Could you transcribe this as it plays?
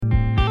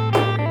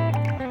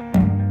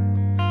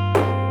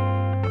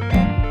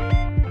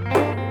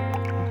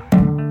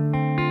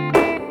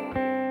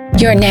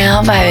You're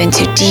now vibing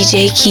to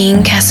DJ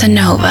King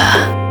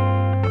Casanova.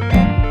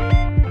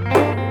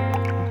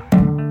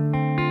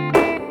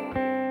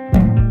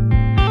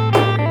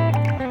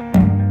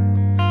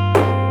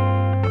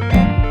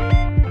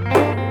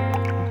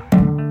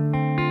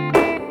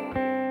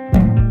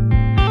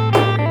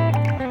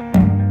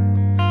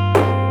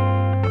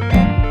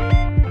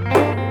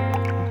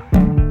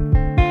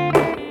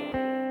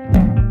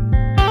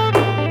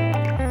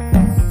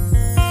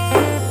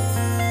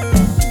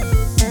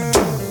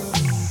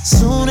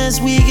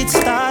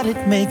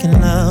 Making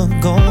love,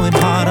 going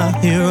hard, I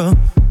hear a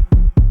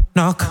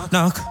knock,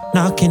 knock,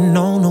 knocking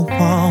on the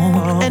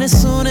wall. And as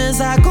soon as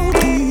I go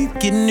deep,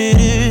 getting it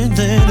in,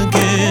 then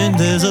again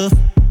there's a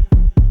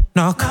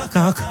knock,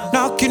 knock,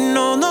 knocking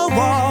on the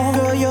wall.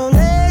 Girl, your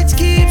legs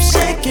keep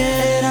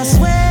shaking, I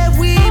swear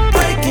we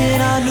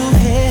breaking our new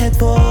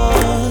headboard.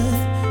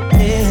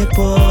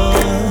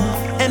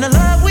 And the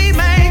love we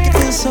make, it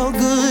feels so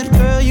good.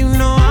 Girl, you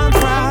know I'm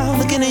proud.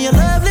 Looking at your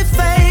lovely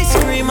face,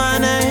 scream my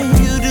name.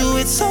 You do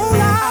it so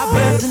loud. I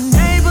bet the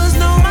neighbors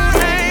know my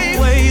name.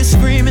 Where you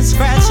screaming,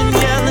 scratching,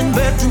 yelling.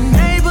 Bet the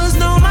neighbors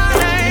know my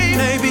name.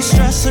 Maybe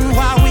stressing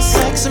while we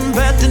sexing.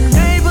 Bet the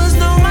neighbors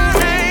know my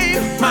name.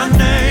 My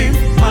name,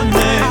 my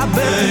name. I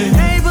bet the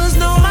neighbors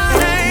know my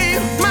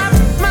name. My.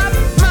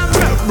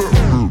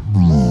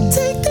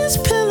 Take this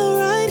pillow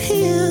right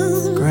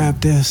here. Grab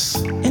this.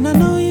 And I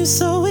know you're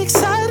so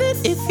excited.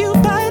 If you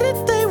bite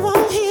it, they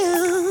won't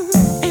hear.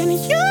 And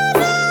you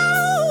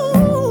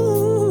know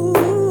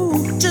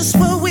just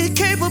what we're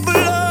capable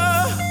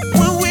of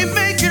when we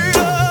make it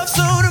love.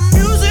 So the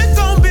music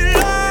gon' be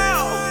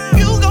loud.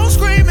 You gon'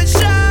 scream and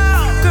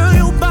shout. Girl,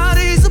 your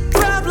body's a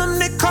problem.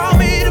 They call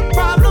me the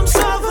problem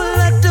solver.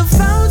 Let the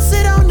phone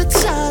sit on the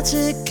charge.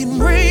 It can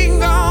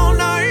ring all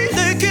night.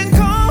 They can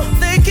call,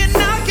 they can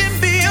knock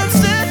and be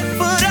upset.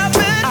 But I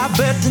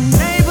bet the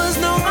neighbors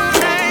know my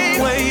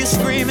name. Where you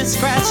screaming,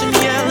 scratching,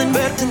 yelling.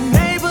 Bet the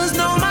neighbors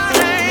know my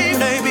name.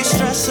 They be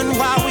stressing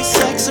while we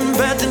sexing.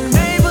 Bet the neighbors.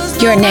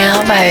 You're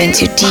now vibing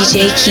to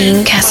DJ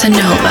King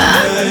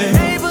Casanova.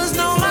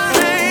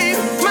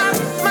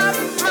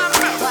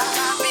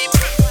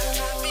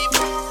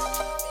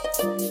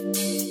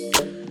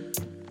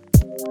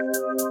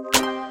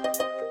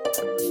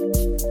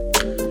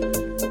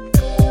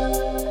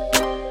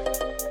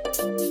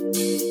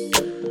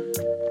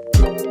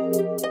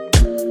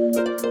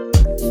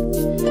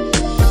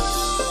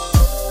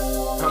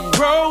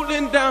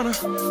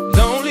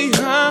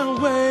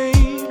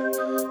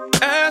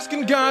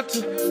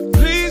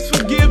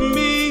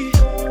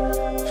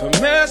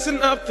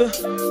 Up the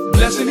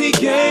blessing he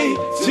gave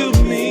to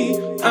me,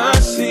 I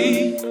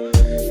see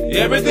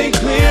everything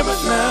clear,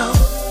 but now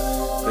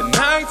the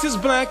night is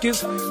black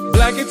as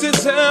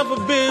it's ever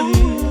been.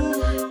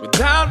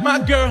 Without my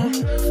girl,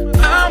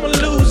 I'ma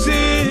lose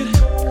it.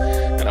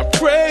 And I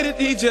pray that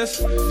he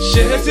just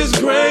sheds his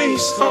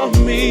grace on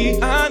me.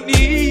 I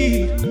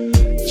need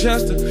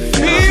just to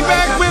be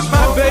back with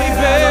my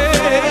baby.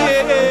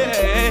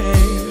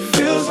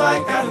 Feels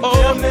like I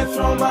damn near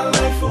throw my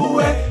life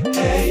away.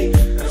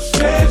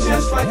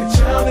 Just like a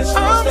child that's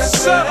I'm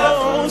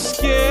so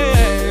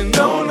scared.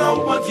 Don't know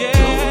what to do.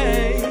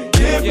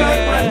 Get back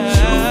right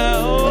to you.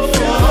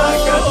 Feel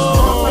like I just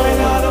walked right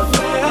out of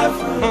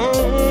heaven.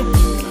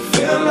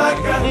 Feel like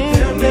I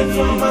damn near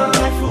throw my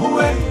life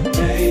away.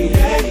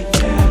 Like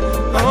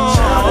a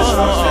child that's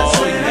lost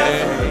that's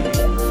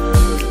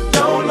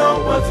don't know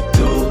what to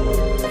do.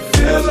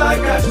 Feel like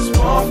I just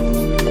walked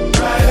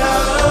right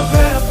out of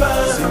heaven.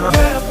 See my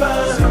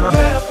heaven, see my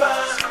heaven.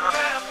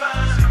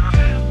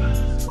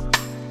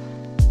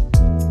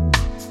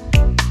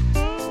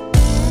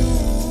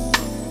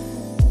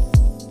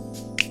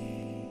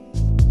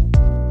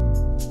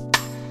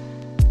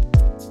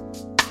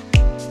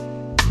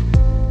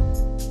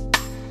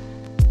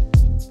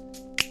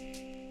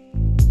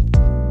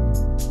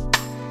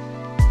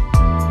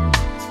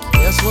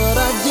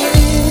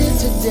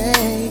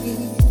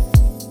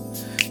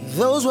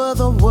 Those were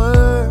the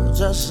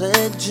words I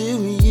said to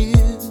you.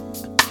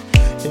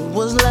 It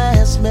was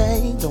last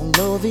May, don't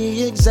know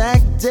the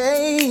exact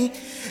day.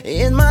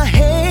 In my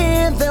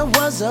hand there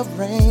was a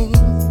ring.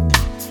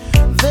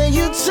 Then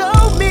you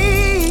told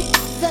me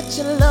that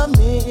you love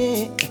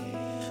me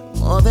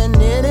more than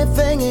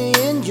anything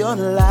in your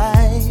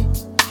life.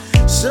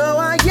 So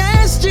I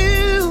asked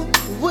you,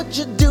 would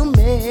you do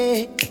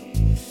me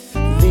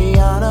the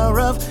honor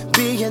of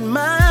being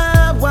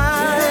my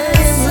wife?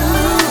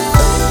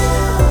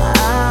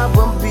 I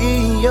will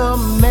be your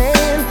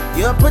man,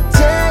 your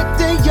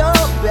protector, your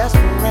best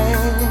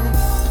friend,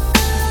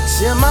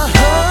 till my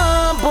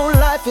humble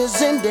life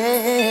is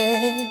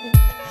ended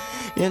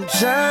and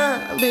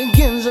time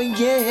begins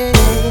again.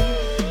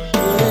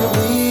 Yeah,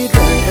 we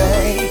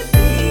baby.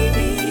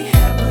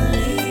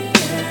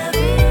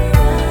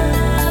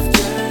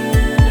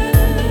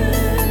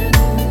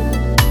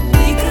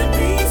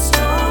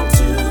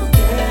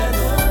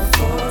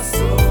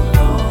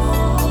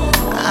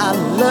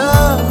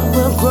 Love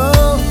will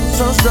grow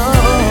so strong.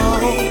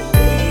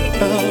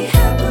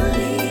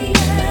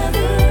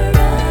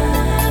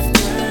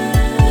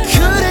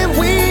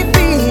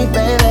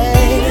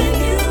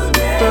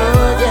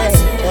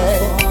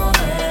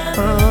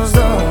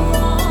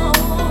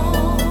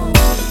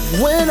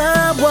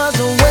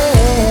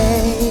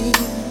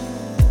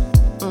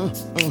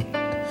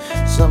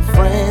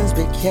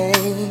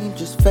 became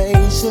just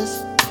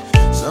faces.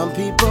 Some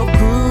people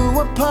grew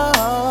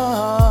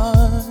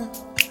apart,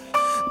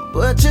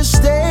 but you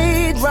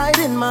stayed right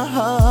in my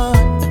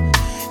heart.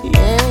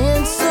 Yeah,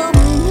 and so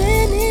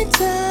many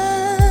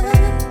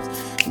times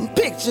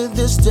picture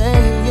this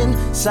day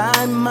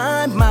inside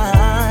my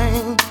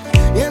mind.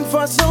 And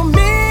for so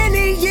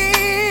many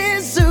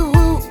years,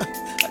 ooh,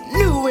 I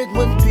knew it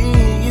would be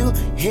you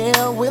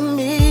here with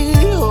me.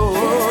 Oh,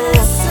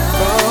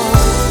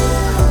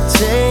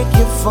 take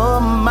you for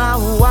my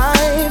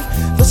wife,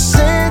 the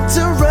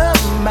center of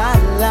my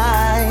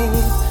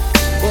life,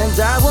 and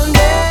I will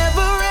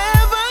never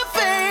ever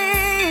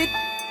fade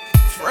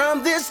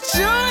from this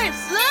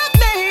choice I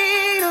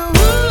made.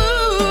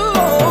 Ooh,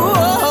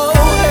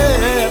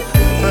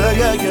 yeah,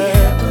 yeah,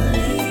 yeah.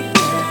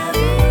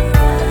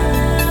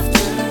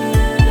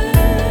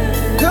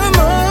 Come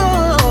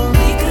on,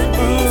 we could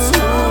be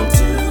strong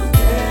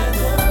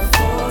together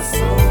for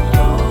so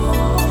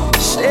long.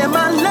 Share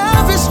my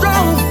love is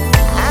strong.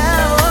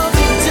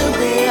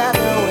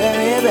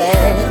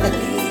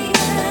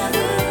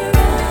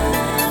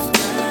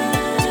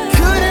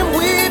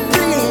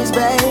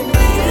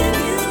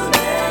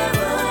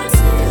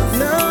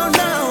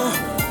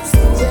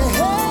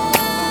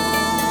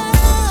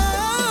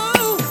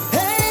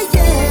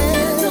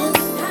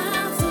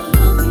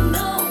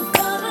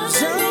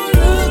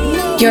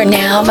 You're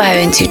now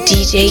vibing to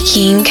DJ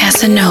King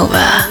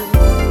Casanova.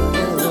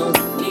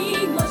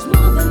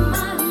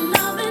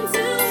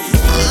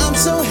 I'm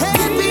so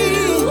happy,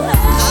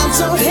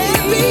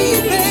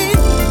 babe.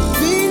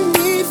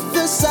 Beneath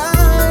the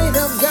sight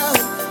of God,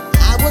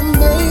 I will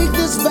make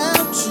this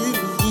vow to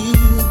you.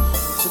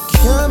 So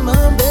come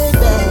on, baby,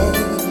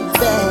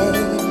 baby,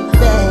 baby,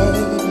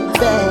 baby,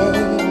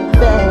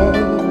 baby.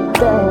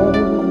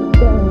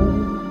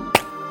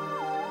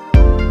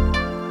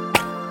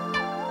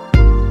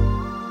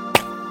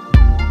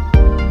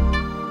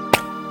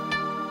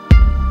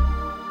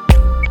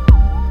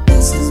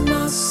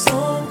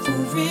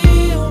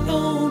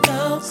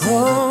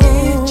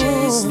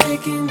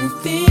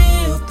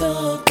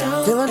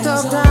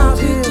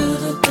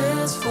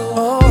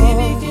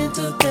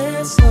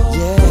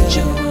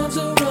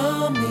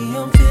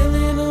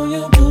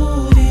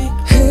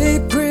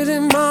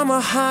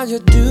 How you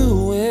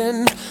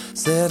doing?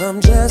 Said I'm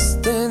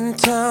just in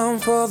town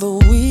for the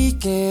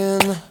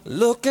weekend,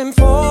 looking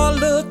for a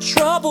little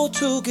trouble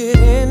to get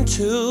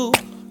into.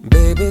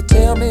 Baby,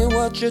 tell me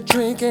what you're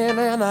drinking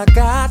and I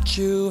got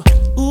you.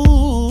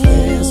 Ooh,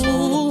 players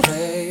wanna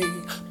play,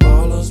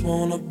 ballers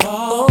wanna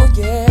ball, oh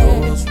yeah,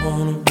 ballers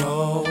wanna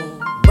roll.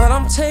 But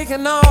I'm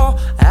taking all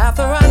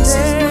after I dance.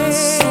 This is my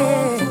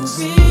song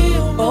for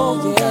real,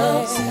 oh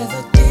yeah. Say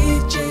the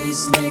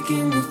DJ's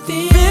making me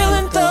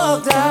feeling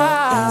thugged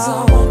out. As I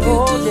walk you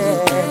to the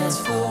dance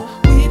floor,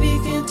 we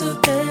begin to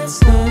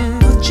dance now.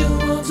 Put your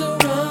arms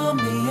around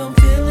me, I'm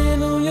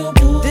feeling on your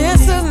booty.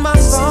 This is my song.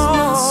 This is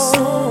my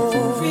song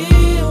for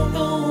real,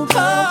 no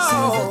doubt.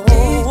 Say the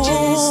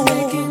DJ's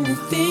making me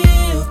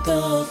feel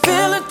thugged out.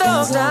 Feeling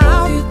thugged out. As I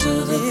walk you to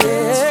the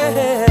dance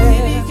floor, we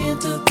begin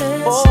to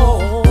dance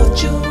now. Put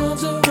your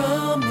arms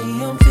around me,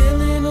 I'm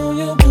feeling on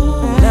your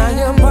booty. Now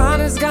your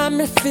body's got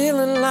me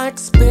feeling like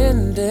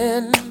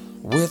spending.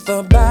 With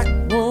a back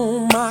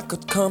room I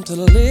could come to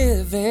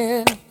live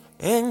in.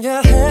 And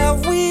your hair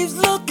weaves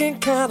looking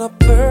kinda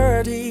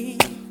pretty.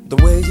 The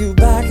way you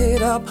back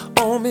it up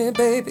on me,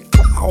 baby,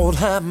 Lord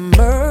have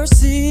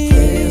mercy.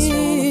 Players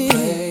wanna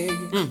play,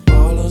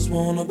 ballers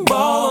wanna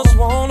ball,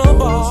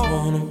 ballers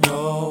wanna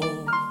roll.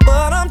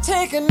 But I'm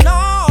taking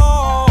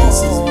all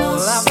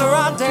after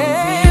I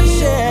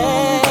dance,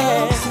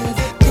 yeah.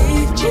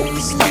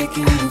 DJ's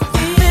making me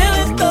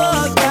feeling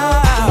thugged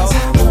out,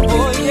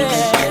 oh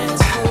yeah.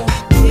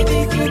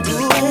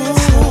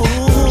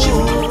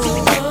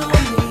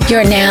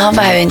 You're now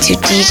vibing to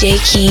DJ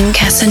King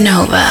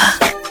Casanova.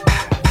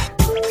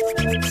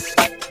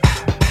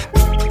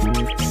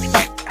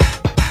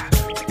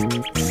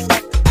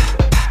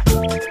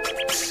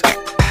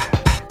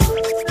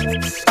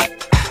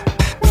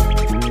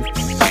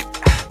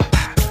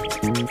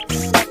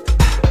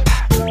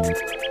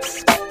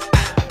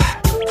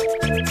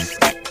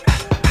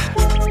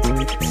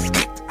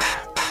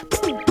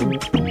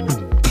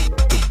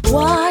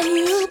 Why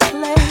you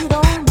played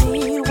on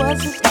me?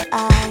 Wasn't I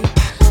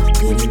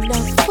good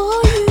enough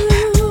for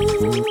you?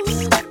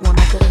 Well, not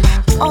good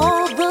enough.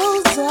 All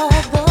those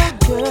other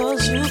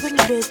girls you've been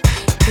with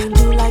can't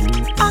do like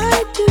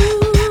I do.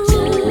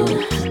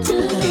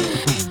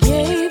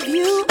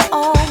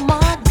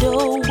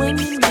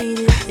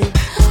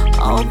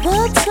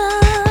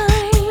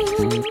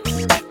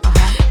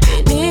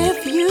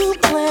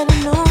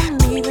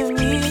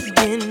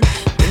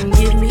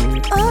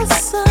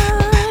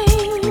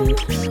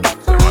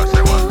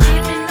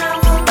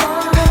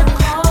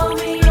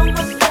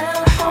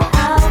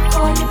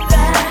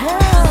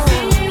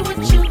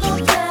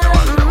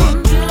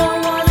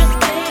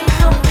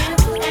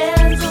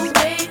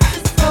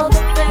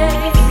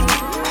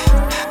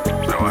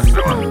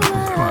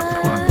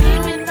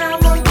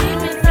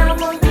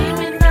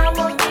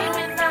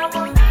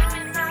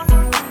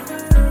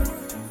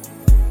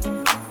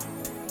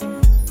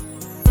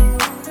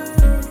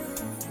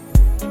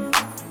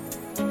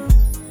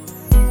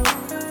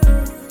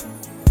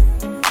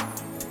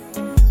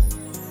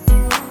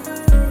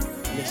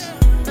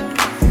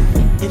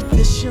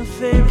 This your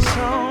favorite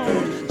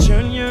song.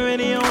 Turn your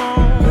radio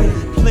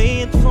on.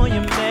 Play it for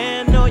your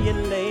man or your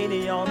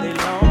lady all day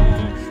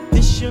long.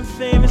 This your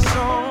favorite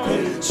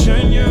song.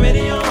 Turn your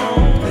radio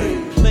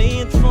on. Play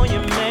it for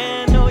your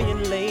man or your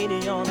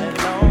lady all day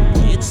long.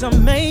 It's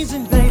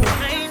amazing, baby,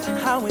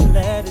 how we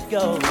let it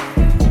go.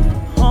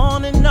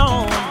 On and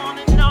on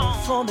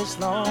for this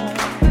long.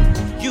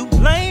 You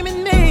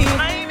blaming me,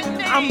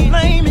 I'm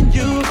blaming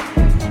you.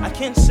 I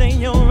can't say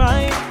you're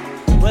right,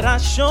 but I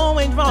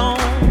sure ain't wrong.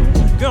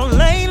 Girl,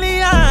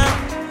 lately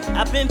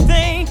I've been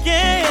thinking,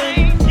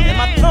 and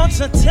my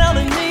thoughts are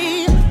telling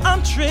me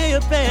I'm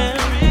tripping.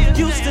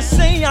 Used to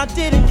say I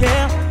didn't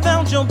care,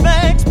 found your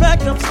bags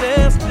back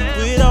upstairs.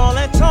 With all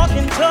that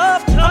talking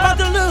tough, I'm about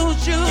to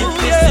lose you.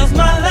 If this is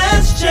my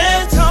last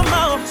chance, come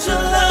on, to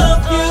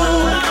love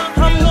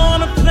you, I'm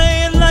gonna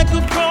play it like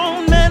a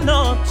grown man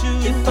ought to.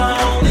 If I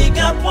only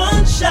got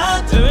one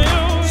shot to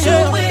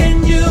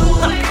win you,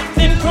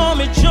 then call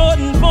me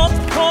Jordan, fourth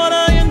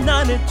quarter in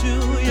 92,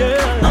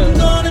 yeah. I'm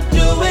gonna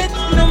do it,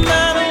 no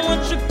matter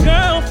what your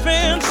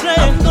girlfriend say.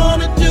 I'm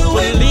gonna do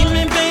it. Believe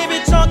me,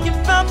 baby, talking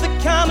about the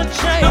kind of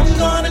change. I'm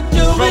gonna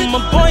do it. From a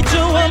boy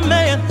to a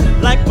man,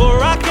 like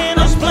Barack and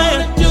his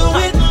plan. I'm gonna do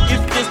it.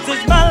 If this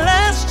is my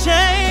last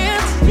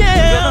chance,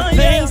 yeah. The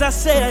things I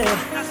said,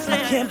 I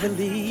can't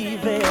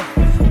believe it,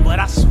 but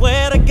I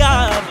swear to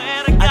God,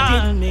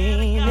 I didn't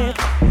mean it.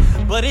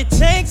 But it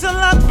takes a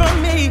lot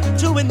from me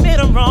to admit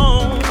I'm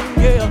wrong,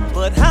 yeah.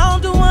 But I'll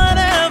do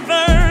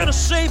whatever to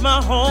save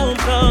my home,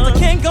 cause I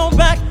can't go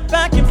back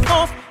and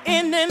forth,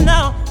 in and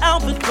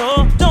out the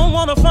door. Don't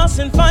wanna fuss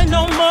and fight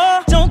no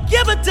more. Don't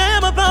give a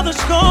damn about the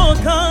score,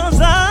 cause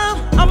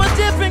I'm a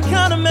different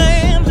kind of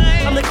man.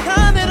 I'm the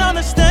kind that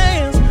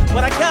understands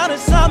what I got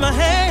inside my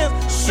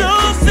hands. So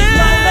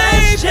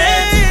baby,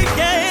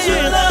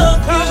 to love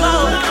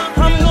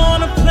you, I'm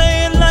gonna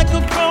play it like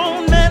a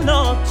grown man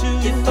ought to.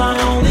 If I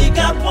only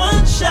got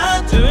one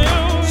shot to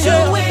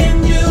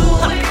win you,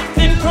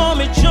 then call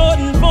me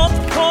Jordan, fourth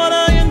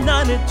quarter in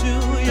 92,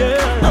 yeah.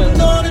 I'm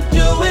gonna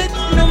do it,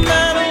 no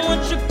matter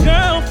what your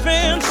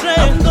girlfriend say.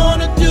 I'm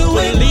gonna do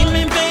it. Believe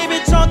me, baby,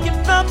 talking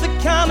about the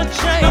kind of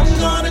change. I'm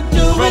gonna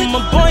do it. From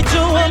a boy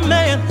to a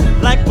man,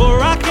 like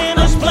Barack and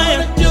his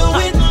plan. I'm gonna do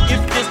it.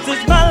 If this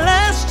is my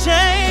last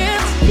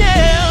chance,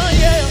 yeah,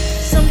 yeah.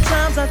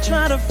 Sometimes I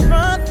try to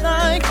front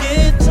like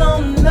it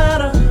don't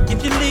matter.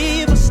 If you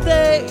leave or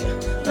stay,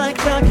 like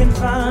I can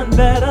find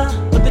better.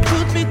 But the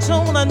truth be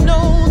told, I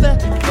know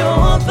that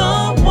you're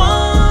the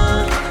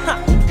one.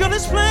 Girl,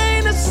 it's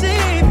plain to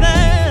see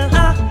that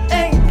I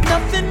ain't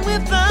nothing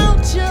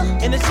without you.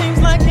 And it seems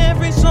like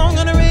every song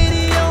on the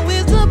radio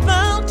is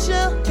about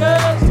you.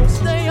 Girl, so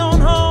stay on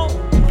home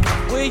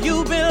where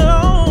you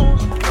belong,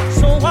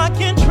 so I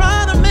can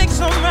try to make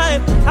some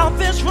right out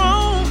this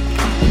wrong.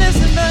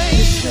 Listen, babe,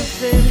 it's your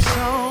favorite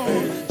song.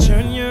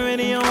 Turn your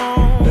radio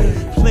on.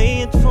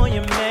 Play it for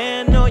your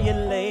man or your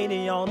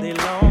lady all day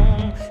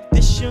long.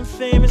 This your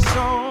favorite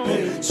song.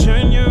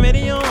 Turn your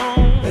radio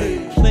on.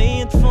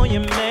 Play it for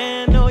your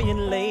man or your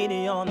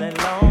lady all night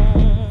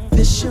long.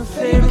 This your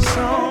favorite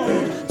song.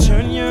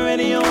 Turn your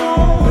radio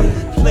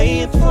on. Play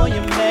it for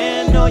your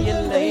man or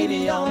your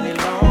lady all day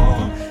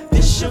long.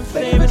 This your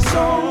favorite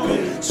song.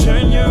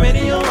 Turn your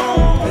radio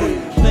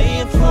on. Play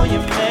it for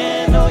your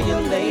man or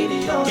your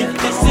lady all day long.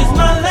 If this is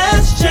my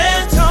last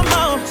chance, come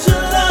on, to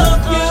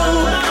love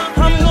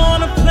you, I'm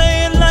gonna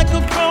play it like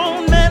a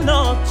grown man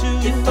ought to.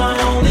 If I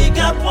only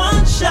got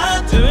one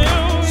shot to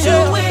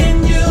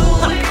win you,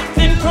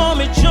 then call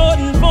me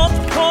Jordan, fourth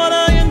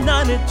quarter in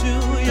 92,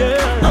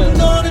 yeah. I'm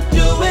gonna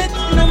do it,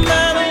 no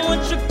matter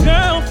what your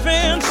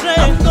girlfriend say.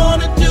 I'm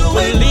gonna do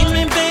it. Believe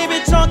me,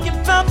 baby, talking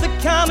about the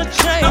kind of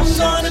change. I'm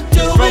gonna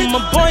do it. From a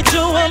boy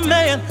to a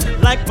man,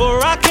 like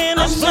Barack and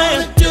his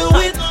plan. I'm gonna do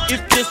it.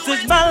 If this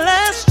is my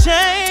last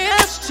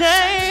chance,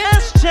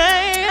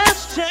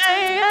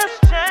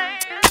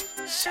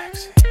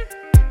 Sexy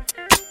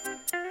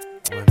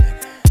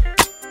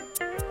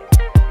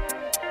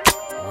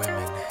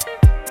women,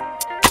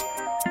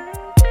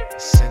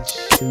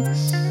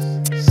 sensuous,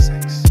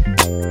 sexy,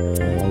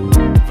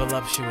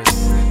 voluptuous.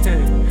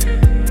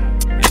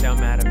 It don't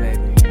matter,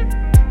 baby.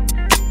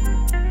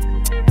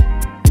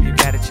 You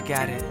got it, you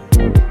got it.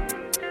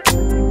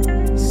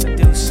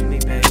 Seduce me,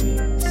 baby,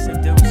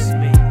 seduce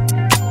me.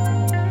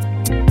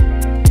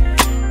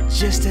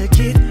 just to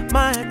get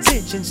my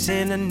attention,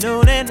 sent a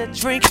note and a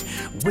drink.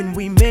 When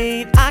we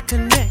made our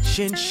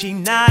connection, she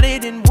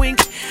nodded and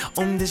winked.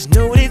 On this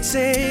note it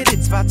said,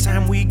 it's about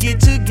time we get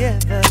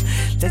together.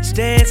 Let's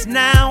dance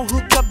now,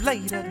 hook up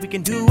later, we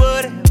can do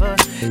whatever.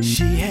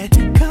 She had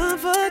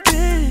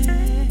confidence,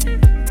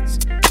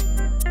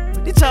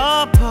 but it's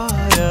all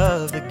part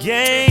of the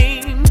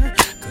game.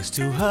 Cause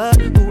to her,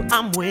 who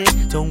I'm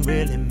with don't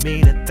really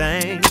mean a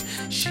thing.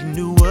 She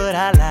knew what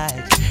I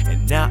liked,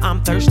 and now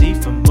I'm thirsty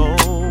for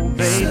more,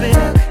 baby.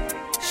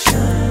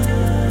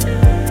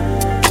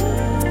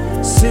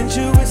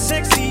 Sensuous,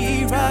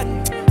 sexy,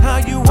 erotic, how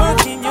you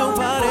working your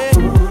body.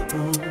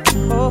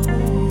 Oh,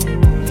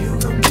 you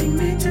gon' make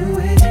me do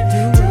it,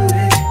 do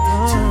it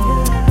to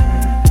you.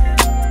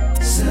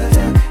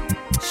 Seduct.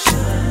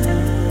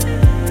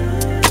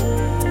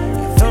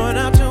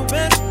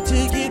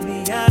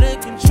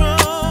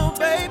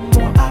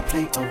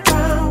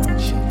 around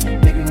with you.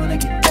 Make me wanna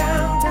get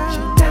down with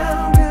you,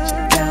 down with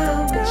you,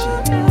 down with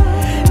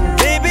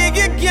you. Baby,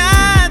 you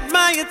got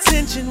my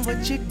attention.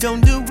 What you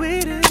gon' do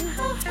with it?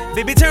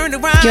 Baby, turn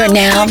around. You're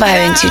now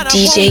vibing to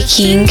DJ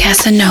King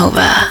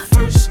Casanova.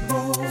 First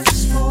move,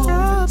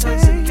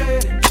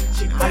 intoxicated.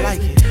 I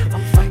like it.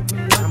 I'm fighting.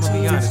 I'm gonna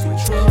be honest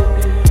with you.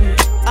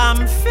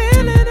 I'm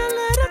feeling a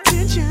little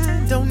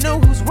tension. Don't know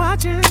who's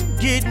watching.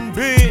 Getting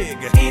big,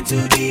 in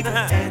too deep,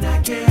 and I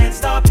can't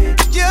stop it.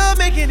 You're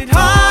making it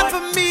hard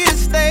for me to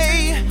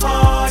stay,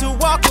 hard to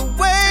walk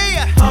away.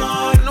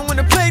 Hard, I don't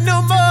wanna play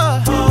no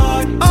more.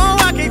 Hard, oh,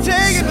 I can't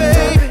take it,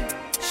 baby.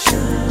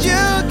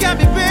 You got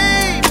me,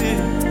 baby.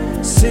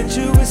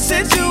 Sensuous,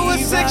 sexual,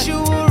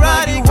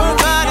 erotic,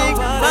 erotic,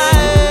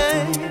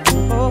 mind.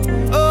 Oh,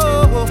 oh,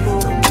 oh.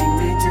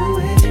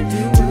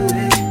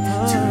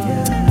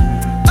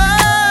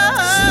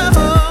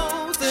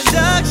 Oh,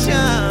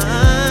 seduction.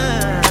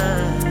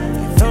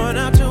 You're throwing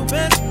out your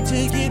best to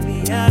get me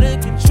out of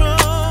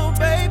control,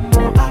 baby.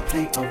 I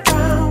play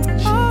around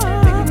with you.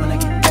 Make me wanna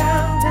get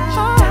down with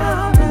you,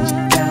 down with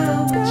you,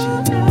 down with you.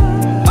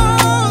 Oh,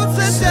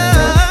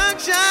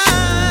 seduction.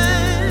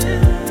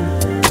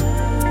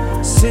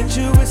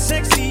 Sensuous,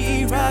 sexy,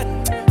 erotic.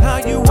 How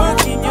you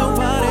working your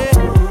body?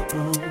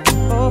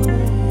 Oh,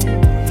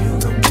 you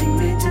gon' make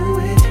me do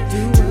it,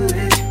 do it, do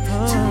it.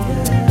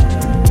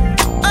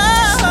 Oh,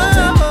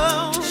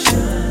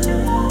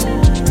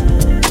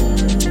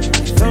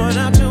 throwing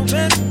out your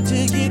best to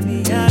get me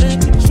out of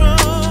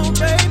control,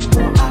 baby.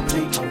 I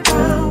play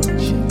around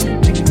with you,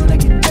 make me wanna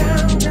get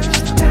down with you,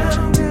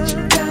 down with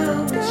you, down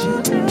with you.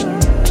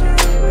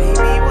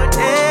 Baby,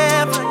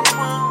 whatever you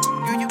want,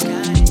 girl, you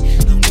got it,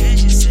 long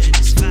as you're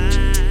satisfied.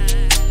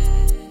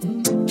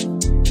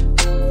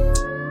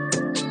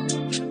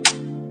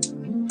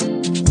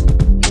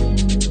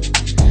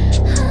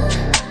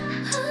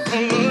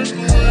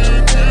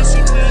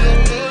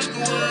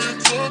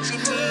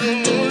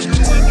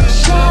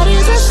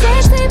 Shorty's a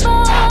sexy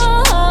boy.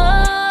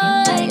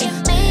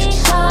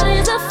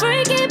 Shorty's a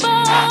freaky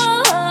boy.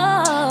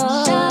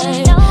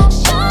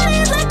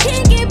 Shorty's a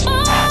kinky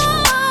boy.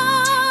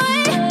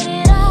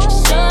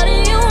 Shorty,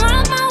 you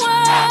rock my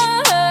world.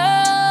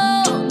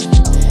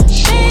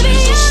 Baby,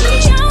 you're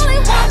the only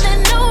one that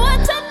know what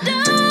to do.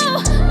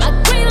 My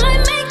green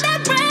light make that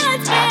red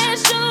light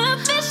special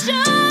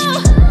official.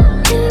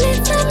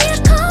 Anytime you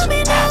call me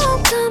now,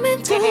 I'm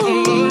coming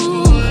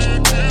through.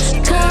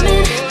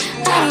 Coming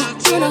out,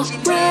 you know,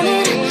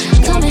 running.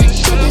 Come and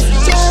get this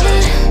done.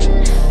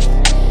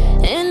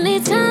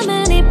 Anytime,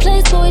 any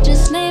place, boy,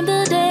 just name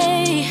the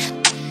day.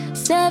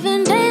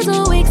 7 days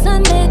a week,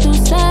 Sunday through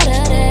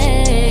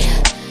Saturday.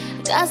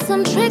 Got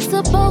some tricks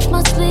up both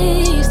my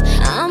sleeves.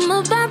 I'm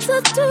about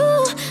to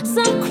do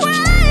some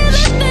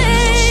crazy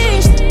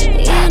things.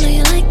 Yeah, I know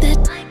you like that.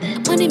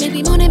 Money make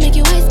me moan and make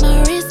you ice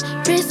my wrist.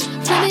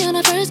 Fly me on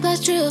a first class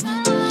trip.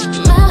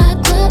 My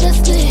club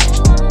that's lit.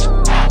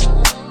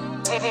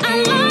 I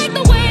like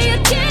the way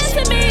you're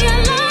kissing me. I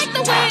like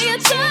the way you're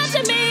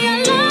touching me. I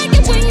like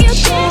it when you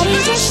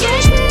Shorty's a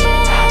sexy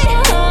boy.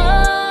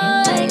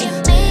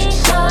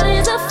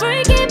 Shorty's a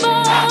freaky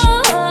boy.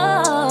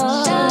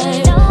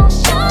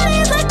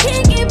 Shorty's a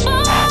kinky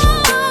boy.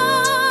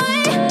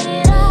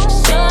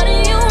 Shorty,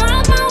 you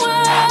rock my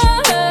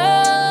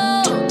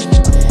world.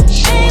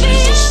 Baby,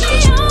 you're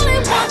the only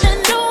one that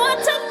know what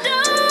to do.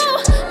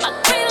 My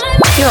green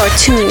light. You're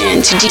tuned in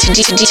to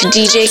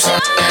DJ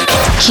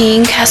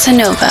King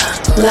Casanova,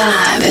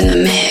 live in the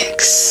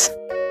mix.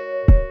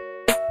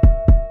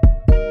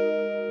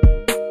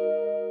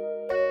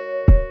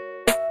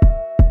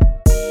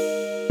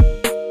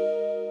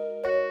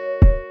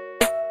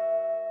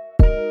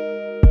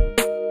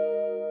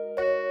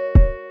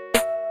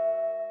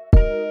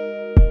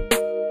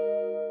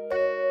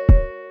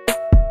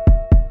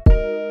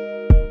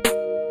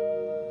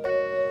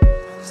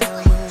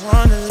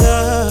 Wanna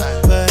love,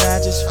 but I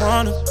just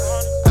wanna.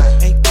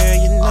 Hey girl,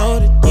 you know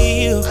the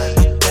deal. I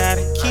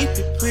gotta keep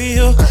it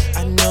real.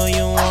 I know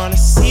you wanna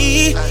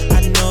see.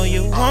 I know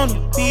you wanna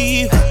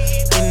be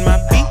in my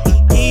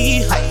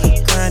BE,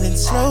 grinding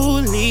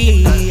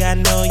slowly. I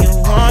know you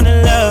wanna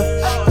love,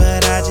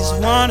 but I just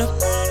wanna.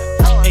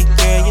 Hey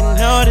girl, you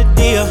know the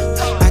deal.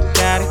 I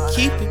gotta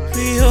keep it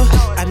real.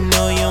 I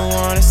know you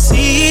wanna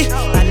see.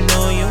 I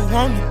know you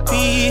wanna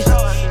be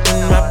in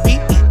my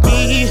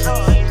BE,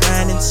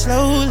 grinding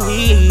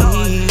slowly.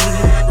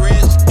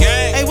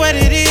 Hey, what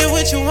it is,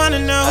 what you wanna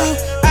know?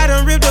 I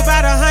done ripped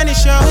about 100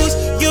 shows.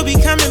 You'll be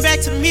coming back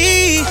to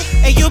me.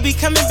 Hey, you'll be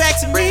coming back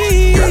to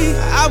me.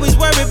 I always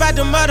worry about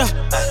the mother.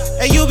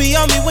 Hey, you be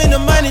on me when the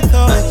money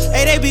throw.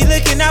 Hey, they be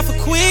looking out for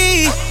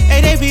Queen.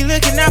 Hey, they be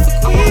looking out for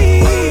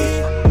Queen.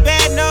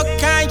 Bad no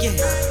Kanye.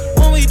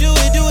 When we do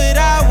it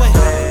our way.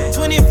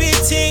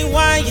 2015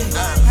 wine,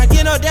 yeah. I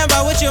get no damn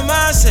about what your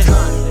mom say.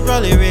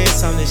 Rollie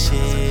wrist on the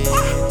shit.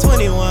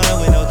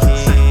 21 with no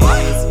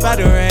kids. About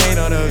to rain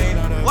on the.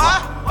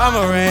 What?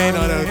 I'ma rain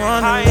on the.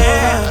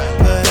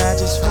 But I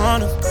just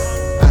wanna.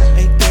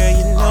 Hey girl,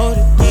 you know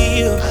the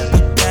deal.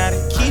 You gotta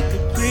keep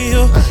it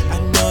real. I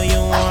know you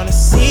wanna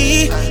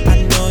see.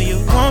 I know you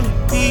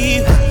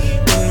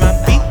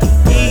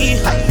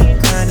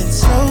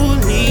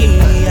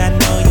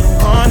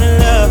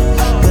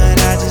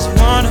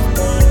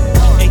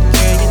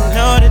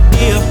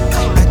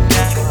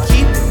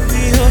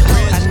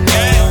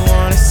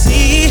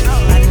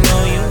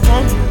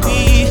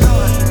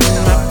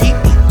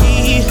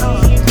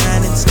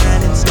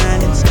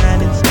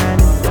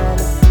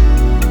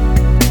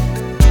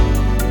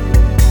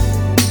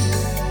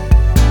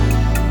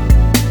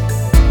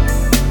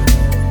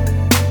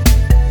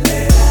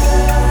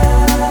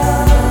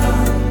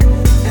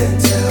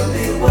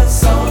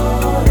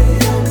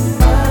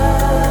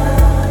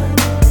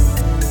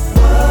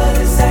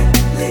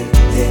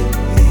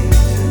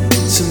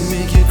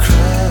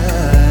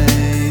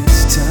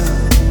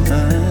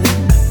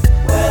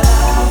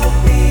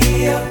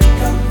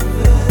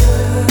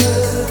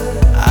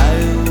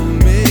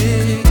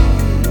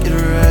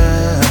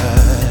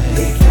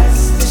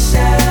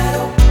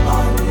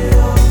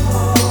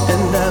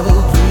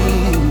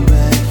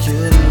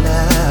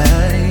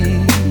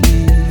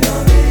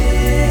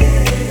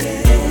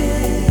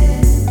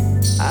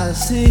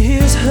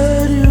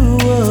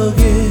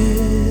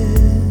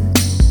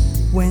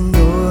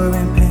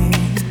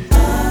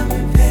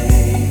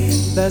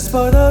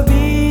for the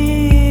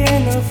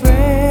being a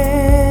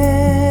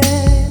friend.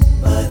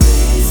 But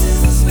this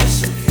is a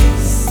special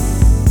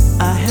case.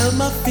 I held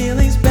my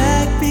feelings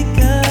back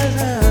because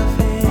of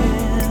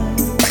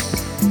him,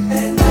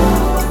 and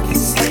now I can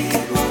see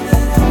it more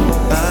than ever.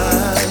 I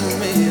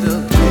made a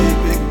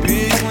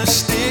big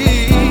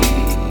mistake.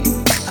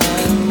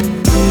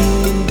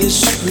 In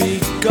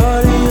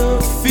disregarding your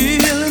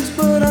feelings,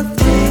 but I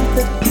think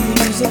that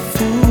he's a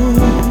fool.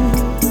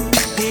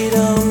 He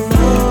don't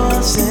know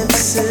how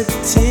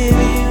sensitive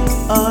you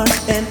are,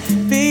 and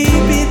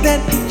baby,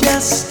 that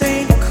just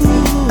ain't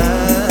cool.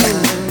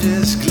 I'm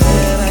just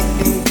glad I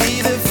can be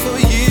there for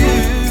you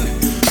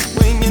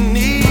when you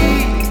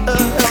need a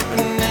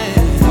helping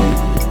hand.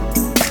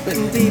 But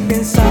deep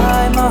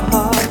inside my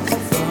heart,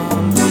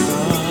 from the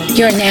bottom,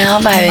 You're now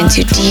vibing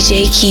to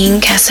DJ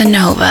King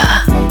Casanova.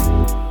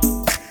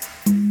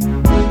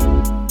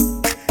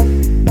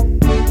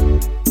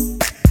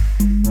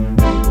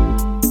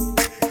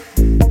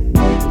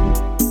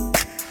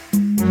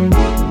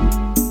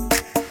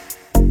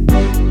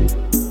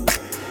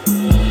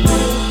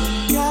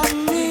 got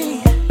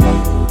me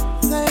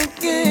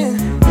thanking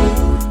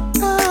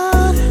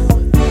God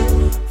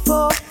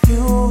for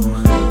you.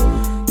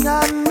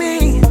 Got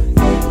me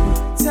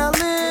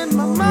telling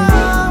my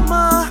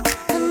mama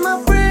and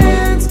my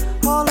friends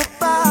all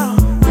about,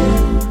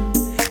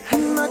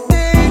 and my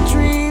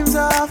daydreams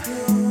of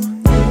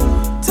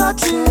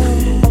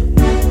touching,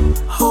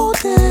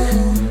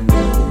 holding,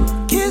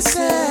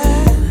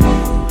 kissing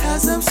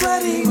as I'm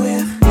sweating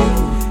with.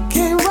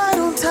 Came right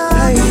on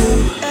time.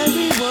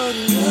 Every word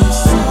in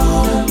this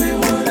song, every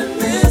word in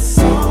this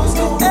song's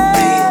gonna be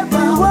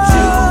about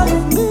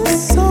you.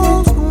 This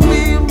song's gonna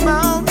be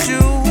about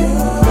you.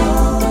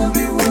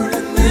 Every word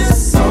in this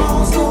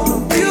song's gonna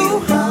be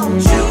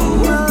about you.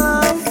 My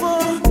love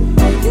for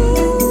you.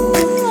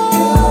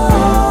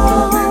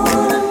 Every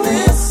word in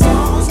this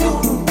song's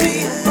gonna be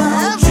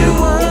about you.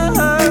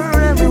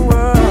 Every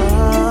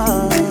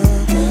word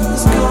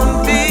is gonna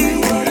be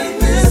in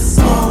this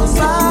song's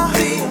gonna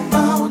be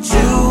about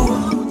you.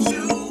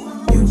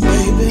 You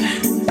baby,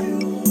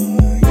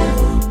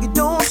 you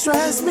don't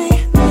stress me.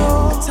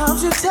 At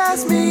times you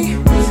test me,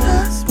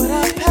 but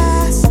I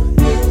pass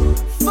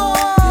for.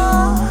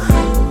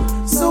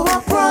 So I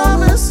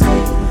promise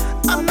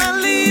I'm not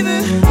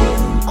leaving.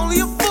 Only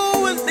a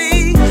fool with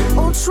me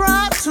won't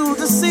try to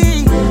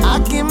deceive. I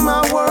give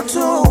my word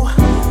to,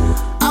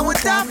 I would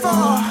die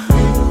for.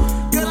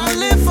 Girl, I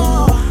live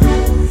for.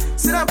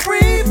 Said I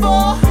breathe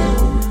for.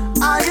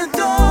 I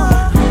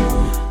adore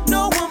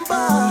no one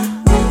but.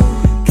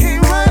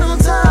 Came right on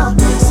time.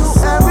 So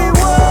every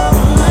word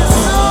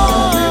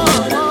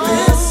in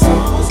this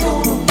song's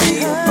gonna be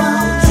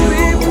about you.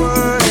 Every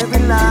word,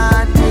 every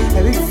line,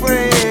 every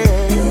phrase.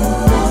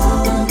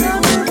 Every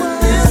word in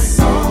this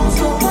song's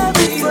gonna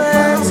be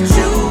about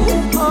you.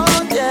 Oh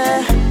yeah,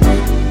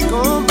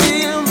 gonna be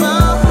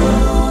about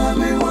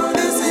every word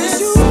in this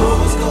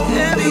song's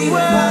gonna be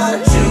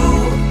about you.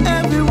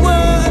 Every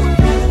word,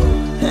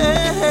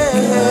 hey, hey,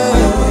 hey.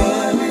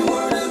 Every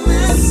word in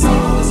this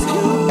song's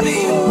gonna be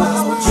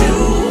about you.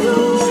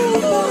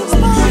 It's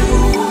about you.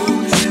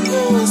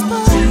 It's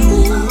about you.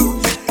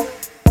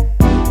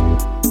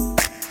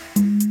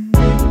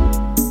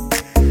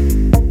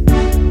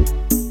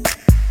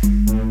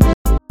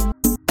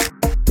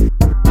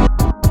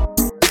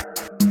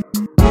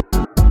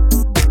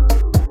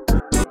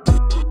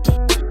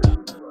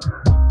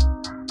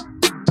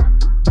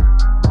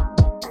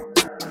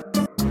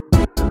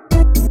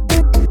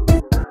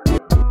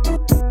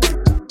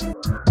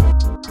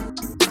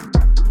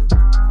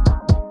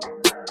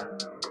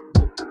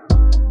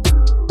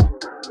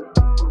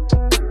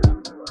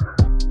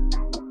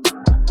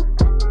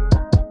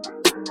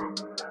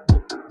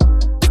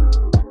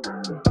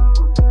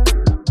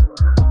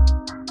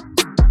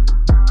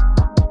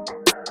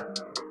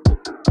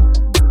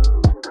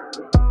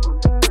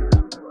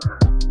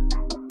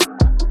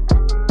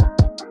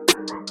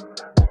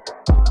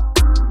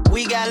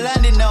 We got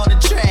London on the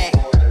track.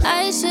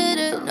 I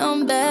should've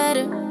known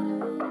better.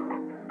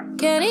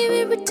 Can't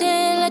even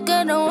pretend like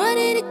I don't want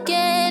it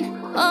again.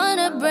 On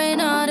the brain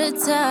all the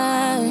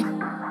time.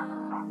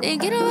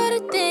 Thinking about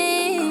the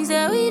things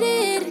that we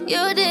did.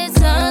 You did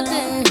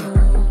something.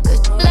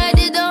 Like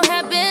this don't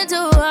happen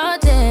too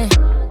often.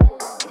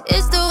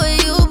 It's the way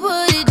you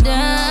put it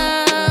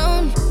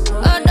down.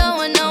 Although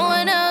when no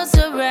one else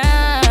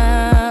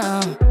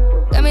around.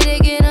 Got me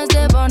taking a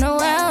step on the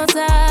wild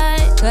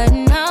side.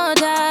 Cutting all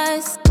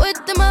ties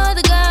with them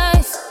other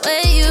guys.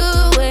 Where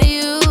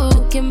you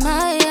get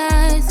my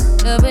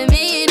eyes. Loving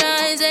me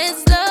nice and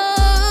slow.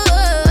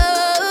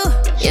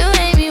 You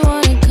made me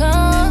wanna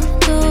come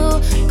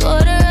through.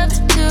 Quarter up to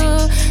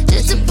 2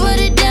 just to put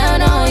it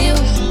down on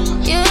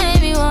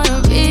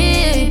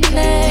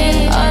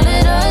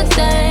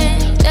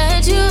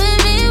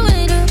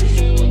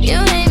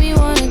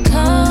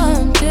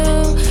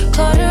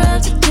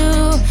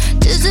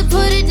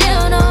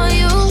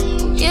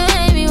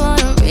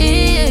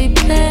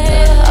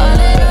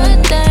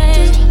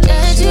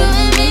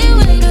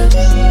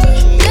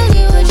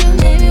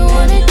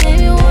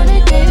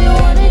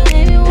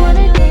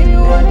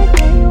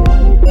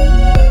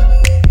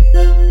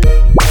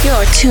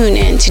Tune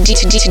in to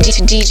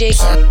DJ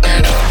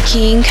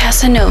King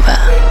Casanova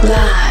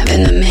live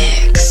in the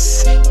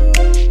mix.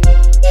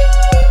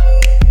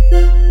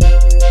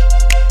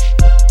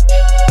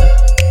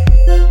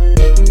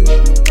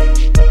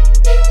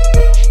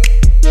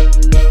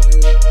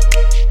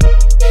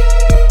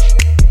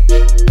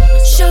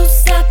 Show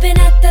stopping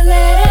at the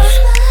ladder,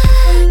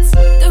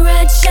 the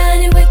red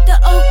shining with the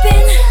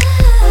open.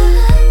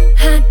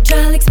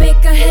 Hydraulics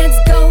make our heads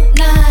go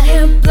nod.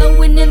 Hair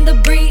blowing in the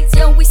breeze,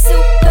 yo, we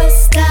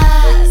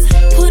superstars.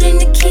 Put in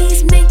the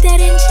keys, make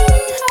that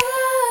engine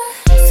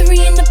purr.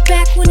 3 in the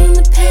back, 1 in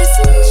the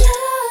passenger.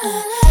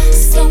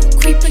 Slow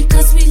creeping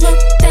cause we look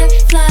that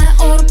fly.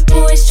 All the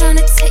boys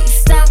tryna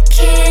taste our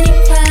candy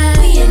pie.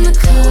 We in the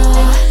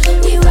car,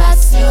 we ride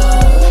slow.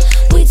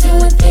 We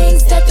doing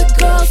things that the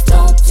girls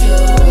don't do.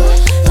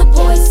 The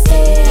boys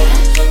stare,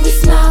 we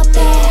smile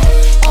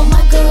back. All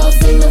my girls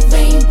in the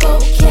rainbow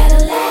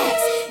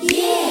Cadillacs,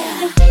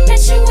 yeah.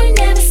 Bet you ain't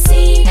never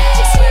seen,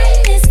 just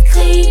riding this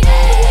clean.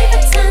 Leave a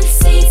ton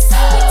seats,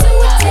 we do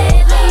it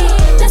deadly.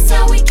 That's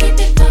how we keep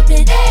it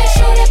pumping, make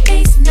sure that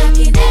bass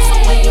knocking. So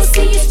when you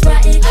see us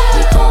riding,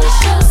 we call it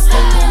show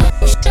stopping.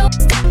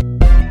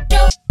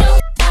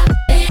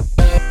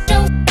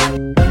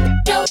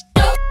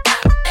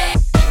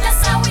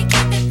 That's how we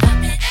keep it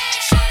pumping,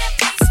 make sure that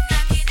bass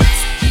knocking.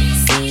 So when you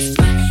see us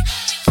riding, we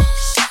call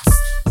it show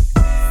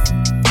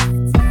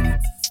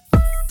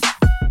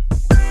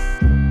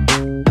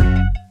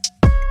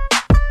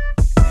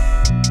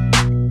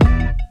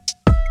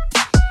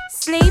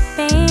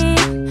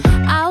sleeping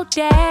all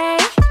day,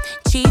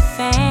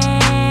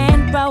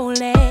 chiefin',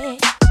 rollin',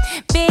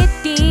 Big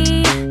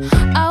D,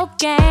 oh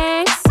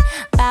gangs,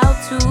 bout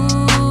to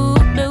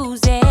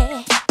lose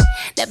it.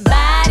 The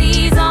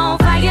body's on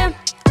fire.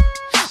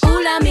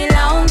 Ooh, love me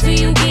long till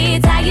you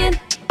get tired.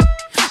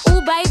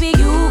 Ooh, baby,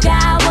 you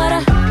got what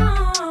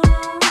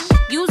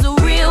you's a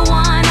real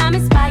one, I'm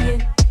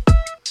inspired.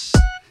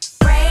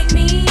 Break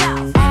me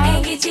off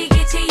and get you,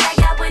 yeah,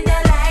 yeah, when the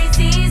lights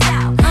is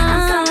out. I'm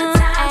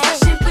summertime,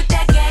 rushing, put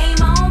that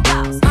game on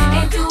pause.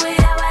 And do it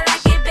how I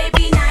like it,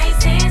 baby,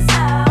 nice and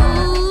slow.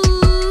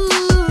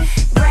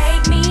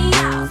 Break me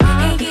off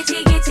and get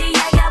you,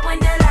 yeah, yeah, when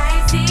the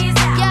lights is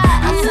out.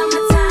 I'm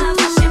summertime,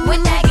 rushing,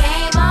 put that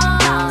game on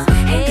pause.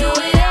 And do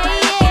it how I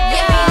like it,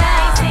 baby,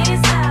 nice and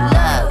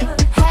slow.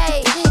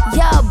 Hey,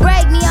 yo,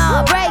 break me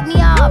off, break me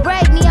off,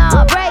 break me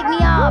off, break me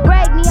off,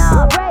 break me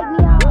off, break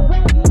me off.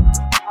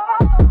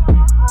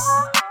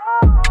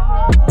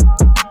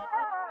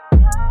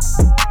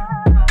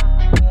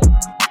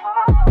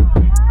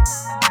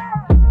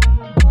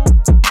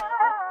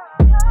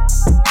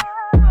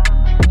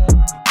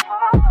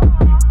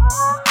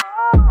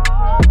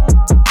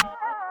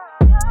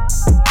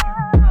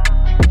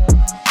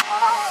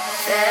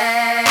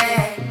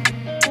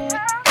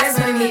 Let's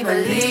make me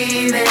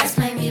believe it. Let's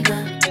make me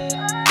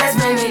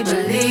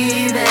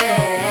believe it.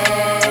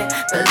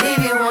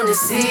 Believe you won't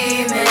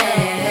deceive me.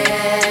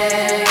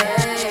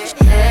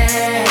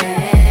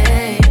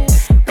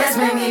 Let's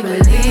make me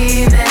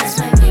believe it. Let's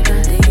make me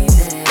believe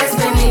it. Let's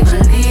make me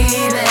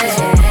believe it.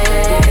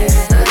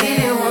 Believe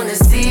you won't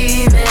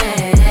deceive me.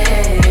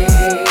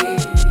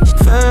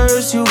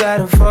 First, you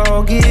gotta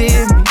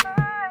forgive me.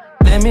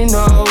 Let me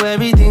know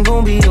everything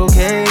gon' be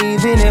okay.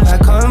 Even if I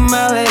come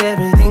out with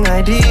everything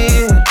I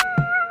did,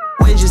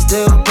 would you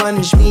still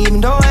punish me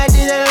even though I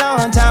did it a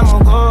long time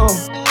ago?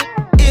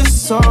 If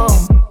so,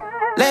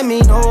 let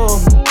me know.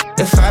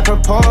 If I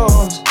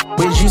propose,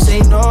 would you say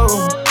no?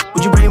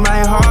 Would you break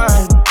my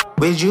heart?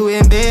 Would you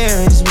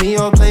embarrass me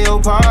or play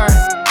your part?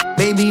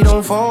 Baby,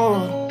 don't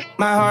fold,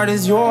 my heart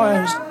is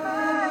yours.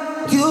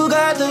 You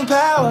got the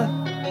power,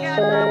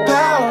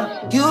 power.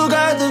 You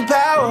got the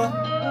power,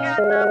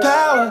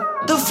 power.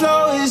 The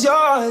flow is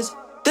yours,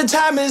 the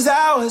time is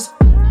ours.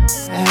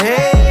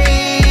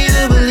 Hey,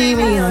 to believe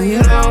me or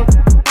you don't.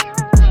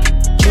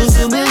 Choose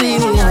to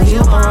believe me or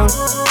you won't.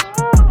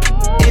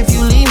 If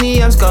you leave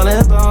me, I'm skull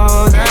and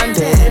bones. I'm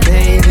dead,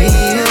 baby,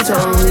 you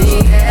told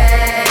me.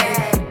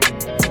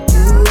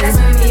 Let's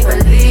make me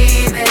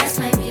believe it. Let's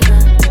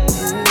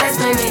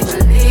make me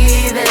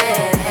believe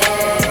it.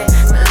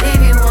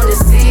 Believe you won't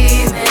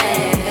deceive me.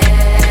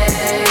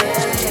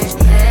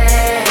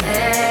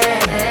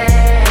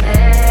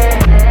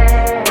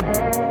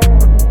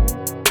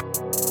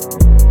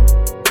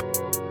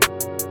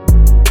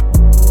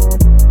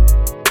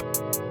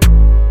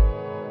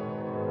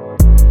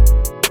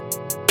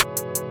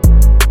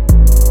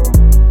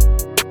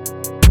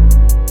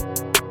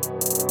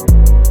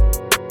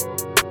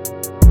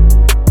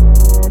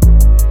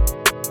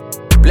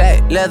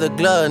 Leather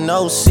glove,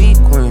 no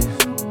sequins.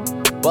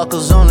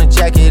 Buckles on the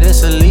jacket,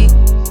 it's elite.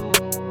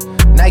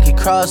 Nike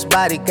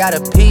crossbody, got a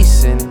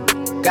piece in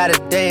it. Gotta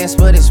dance,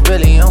 but it's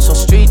really on some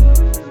street.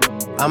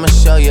 I'ma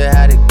show you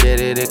how to get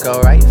it. It go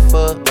right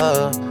foot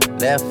up,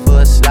 left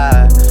foot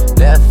slide.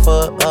 Left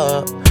foot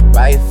up,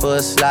 right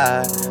foot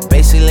slide.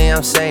 Basically,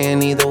 I'm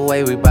saying either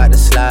way, we bout to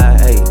slide.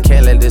 Hey,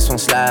 can't let this one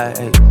slide.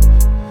 Hey.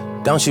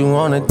 Don't you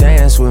wanna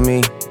dance with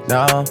me?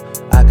 No,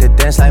 I could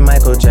dance like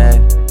Michael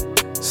Jackson.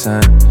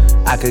 son.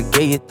 I could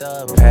get you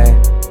the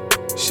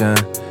passion.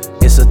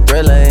 It's a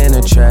thriller in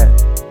a trap.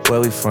 Where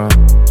we from?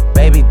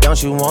 Baby,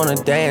 don't you wanna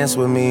dance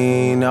with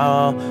me?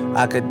 No,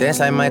 I could dance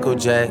like Michael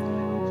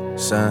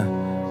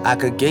Jackson. I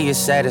could give you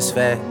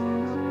satisfaction.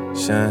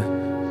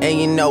 And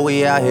you know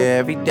we out here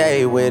every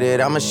day with it.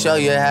 I'ma show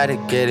you how to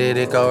get it.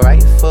 It go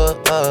right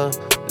foot up,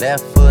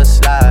 left foot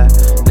slide.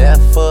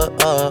 Left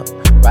foot up,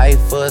 right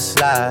foot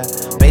slide.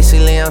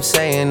 Basically I'm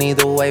saying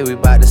either way we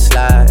bout to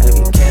slide.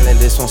 You can't let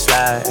this one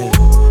slide.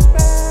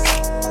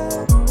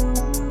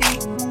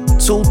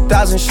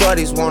 2,000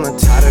 shorties wanna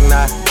tie the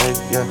knot,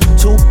 yeah.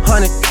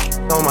 200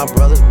 on my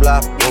brother's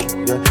block,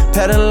 yeah.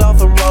 Pedal off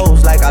the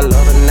roads like I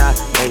love it, not,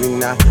 maybe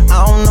not.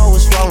 I don't know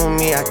what's wrong with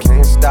me, I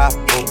can't stop,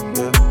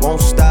 yeah.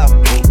 Won't stop,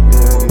 yeah.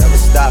 Never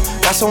stop.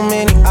 Got so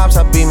many ops,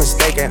 I be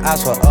mistaken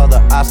ops for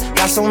other ops.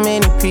 Got so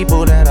many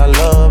people that I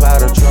love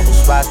out of trouble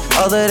spots.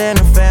 Other than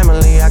the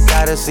family, I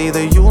got it's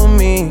either you or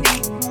me.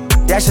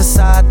 That's just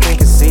how I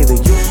think it's either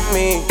you or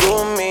me, you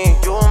or me,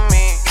 you or me.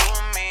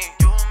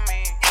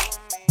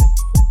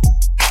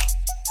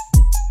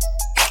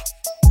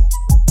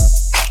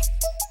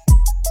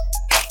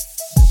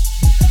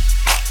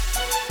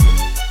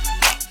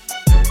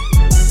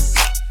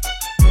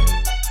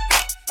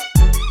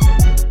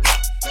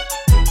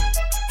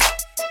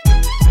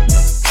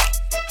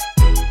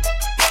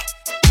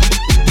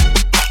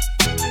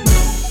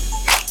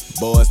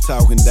 Boys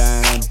talking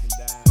down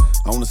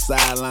on the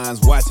sidelines,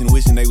 watching,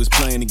 wishing they was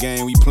playing the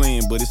game we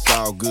playing, but it's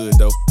all good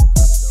though.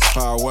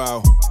 Power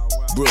Wow,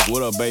 Brooke,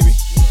 what up, baby?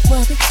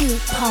 What it do,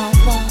 Paul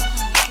Wall?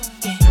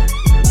 Yeah.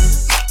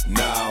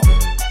 No.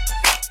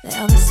 They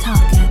always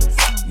talking.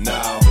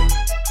 No.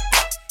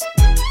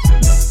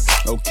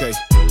 Okay,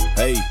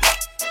 hey.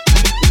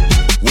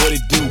 What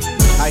it do?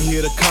 I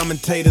hear the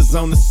commentators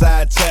on the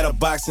side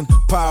chatterboxing.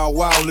 Power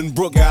Wall and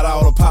Brooke got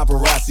all the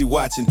paparazzi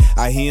watching.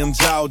 I hear them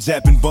jaw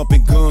japping,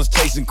 bumping guns,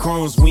 chasing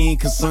crumbs. We ain't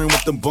concerned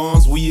with them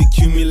buns, we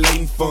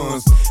accumulating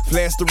funds.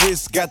 Flash the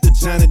wrist, got the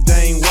Johnny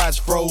Dane watch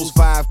froze.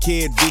 5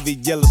 kid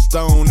vivid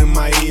Yellowstone in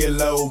my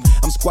earlobe.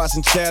 I'm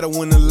squashing chatter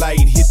when the light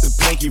hit the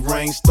pinky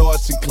ring.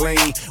 Starts and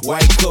clean,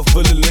 white cup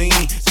full of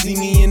lean. See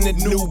me in the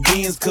new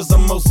Benz, cause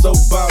I'm so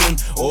ballin'.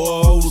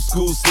 Or old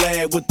school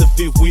slab with the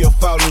fifth wheel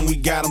falling. We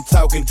got them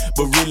talking,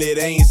 but really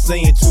they ain't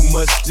saying too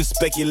much, just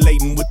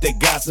speculating with that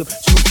gossip.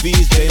 Truth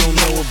is, they don't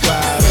know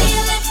about us. See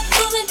your lips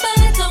moving, but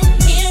I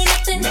don't hear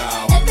nothing.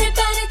 No.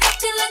 Everybody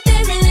talking like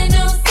they really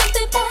know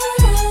something about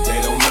us.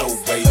 They don't know,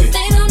 baby.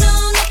 They don't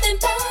know nothing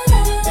about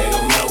us. They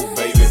don't know,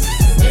 baby.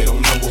 They don't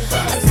know about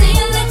I us. see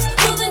your lips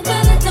moving,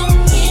 but I don't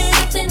hear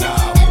nothing. No.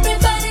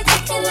 Everybody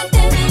talking like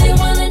they really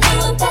wanna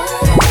know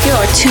about us.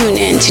 You're tuned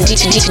in to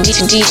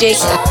DJ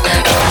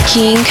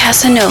King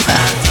Casanova,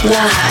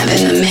 live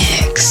in the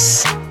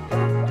mix.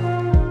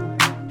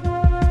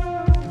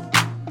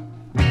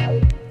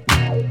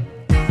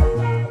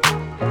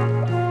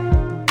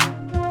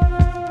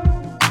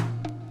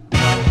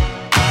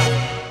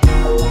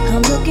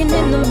 I'm looking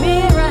in the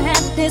mirror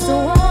at this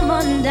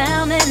woman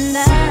down and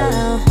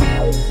out.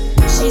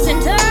 She's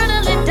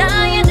internally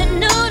dying to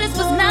know this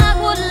was not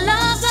what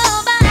love's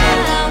about.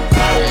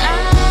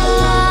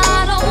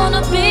 I don't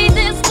wanna be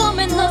this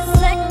woman the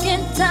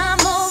second time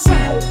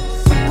around.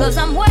 Cause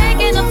I'm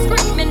waking up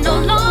screaming, no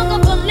longer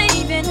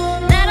believing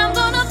that I'm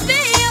gonna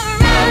be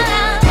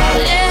around.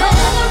 Yeah.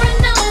 Over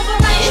and over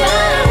I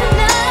try,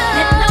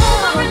 and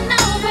over and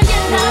over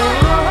you lie.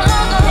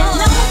 And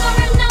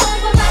over and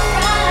over I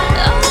cry.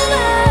 Over,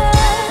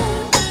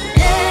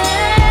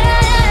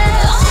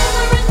 yeah.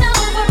 Over and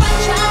over I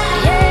try,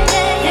 yeah,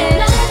 yeah,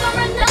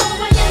 yeah. And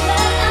over you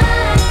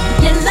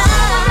lie. You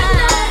lie. Over and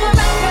over I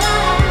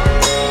cry,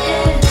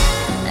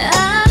 yeah. I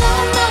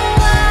don't know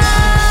why.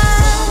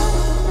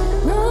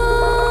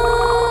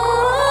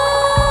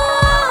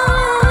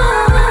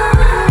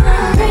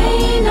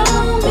 Rain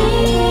on me,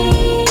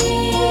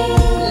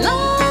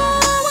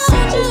 Lord,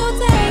 won't you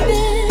take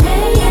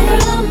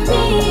it from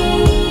me?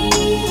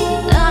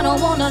 I don't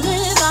wanna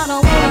live, I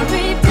don't wanna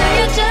breathe till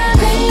you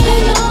just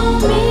rain on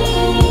me.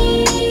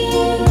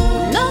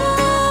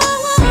 Lord,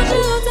 won't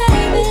you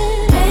take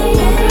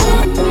it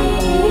from me?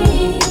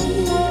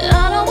 I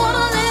don't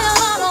wanna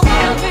live, I don't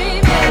wanna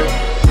breathe.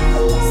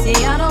 See,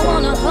 I don't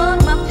wanna hug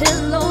my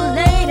pillow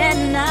late at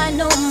night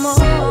no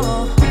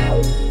more.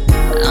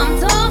 I'm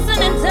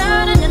tossing and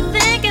turning and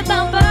thinking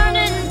about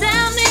burning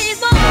down these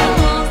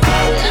walls.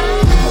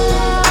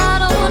 I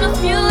don't wanna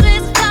feel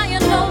this fire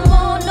no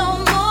more, no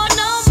more,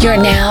 no more. You're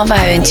now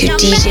vibing to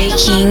DJ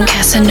King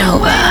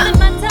Casanova.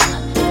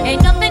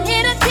 Ain't nothing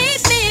here to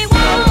keep me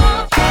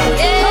warm.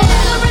 Yeah.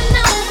 Over and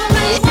over I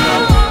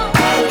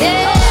want.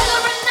 Yeah.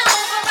 Over and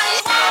over I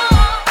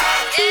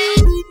want.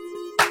 Yeah.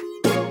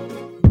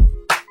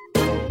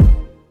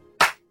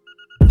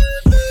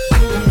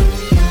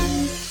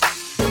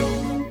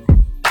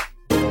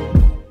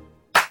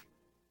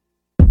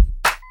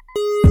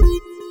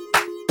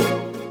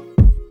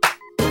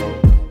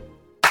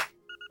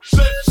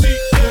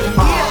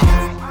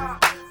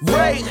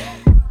 Ray,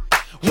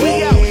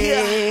 we out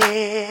here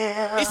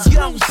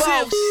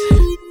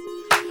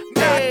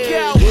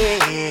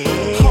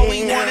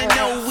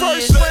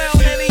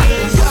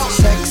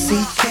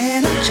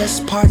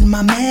just pardon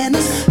my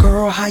manners.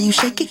 Girl, how you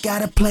shake it,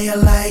 gotta play it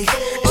like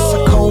it's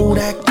a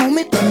Kodak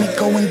moment. Let me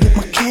go and get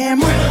my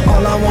camera.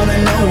 All I wanna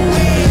know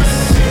is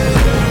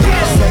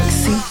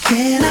sexy,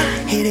 can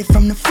I hit it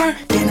from the front,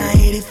 then I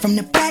hit it from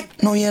the back?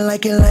 Know you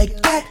like it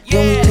like that.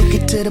 Then we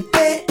take it to the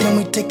bed, then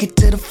we take it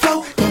to the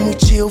floor. Then we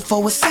chill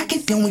for a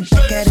second, then we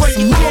back at it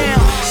some more.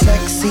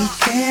 Sexy,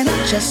 can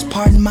I just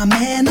pardon my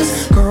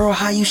manners? Girl,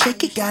 how you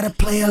shake it, gotta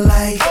play it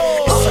like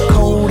it's a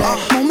Kodak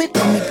moment.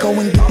 Let me go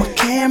and get my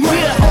camera.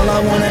 All I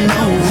wanna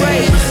know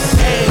is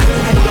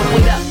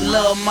what up,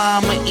 lil'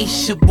 mama?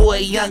 It's your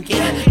boy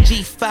Youngin.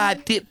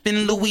 G5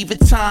 dipping Louis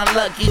Vuitton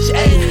luggage.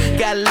 Ayy,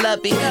 gotta love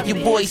it.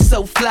 Your boy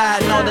so fly,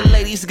 and all the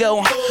ladies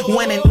go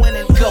winning,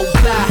 go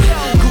fly.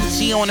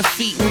 Gucci on the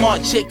feet,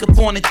 Marc Jacob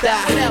on the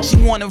thigh. She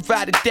wanna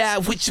ride or die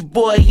with your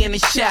boy in the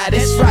shot.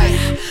 That's right.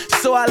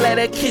 So I let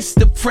her kiss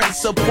the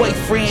prince, her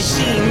boyfriend.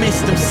 She ain't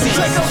missed them seats.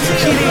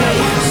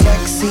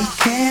 sexy,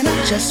 can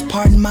I just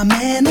pardon my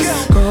manners?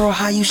 Girl,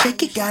 how you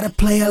shake it, gotta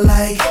play it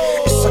like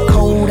it's a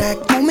Kodak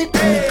moment.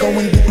 Let me go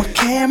and get my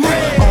camera.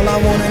 All I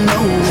wanna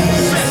know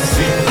is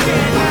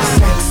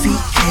sexy,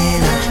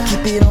 can I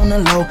keep it on the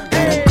low?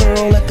 Got a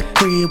girl at the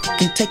crib, we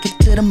can take it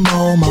to the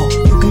Momo.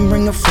 You can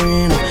bring a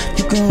friend, or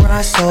you can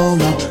ride solo.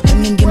 Let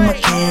me get my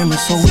camera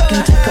so we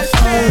can take a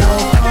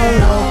photo.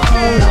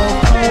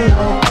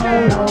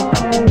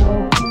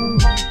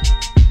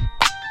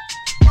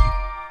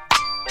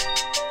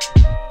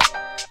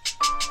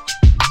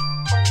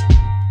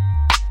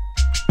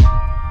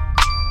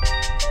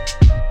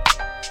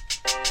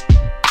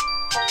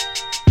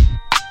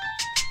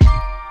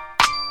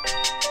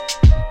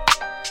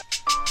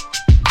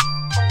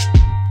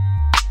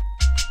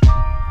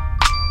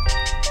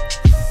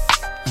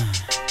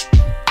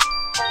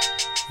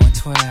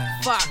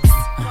 Fox.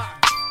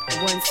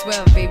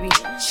 112, baby.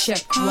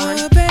 Check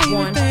one, baby,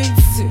 1, baby,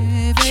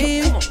 2.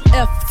 baby. Come on.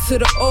 F to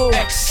the O,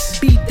 X.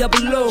 B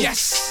double O,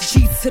 Yes.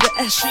 G to the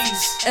S,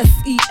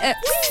 S-E-X.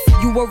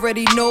 You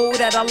already know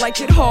that I like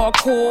it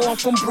hardcore. I'm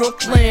from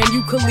Brooklyn.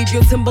 You could leave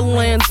your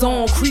Timberlands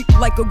on, creep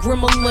like a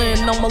gremlin.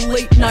 I'm a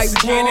late night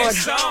broad.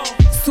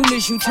 Soon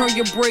as you turn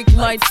your brake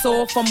lights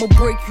off, I'ma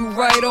break you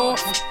right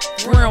off.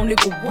 Brown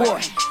nigga,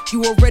 what?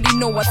 You already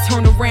know I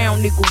turn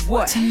around, nigga,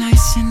 what?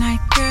 Tonight's your night,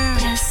 girl.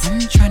 Yes. I'm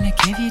tryna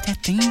give you that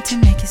thing to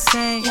make it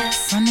say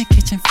yes. From the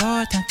kitchen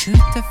floor down to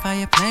the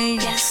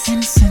fireplace. Yes.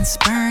 Incense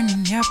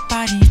burning your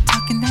body,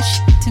 talking that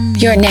shit to me.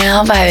 You're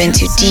now vibing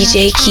to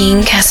DJ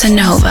King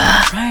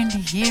Casanova. Trying to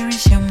hear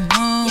is your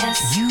moan.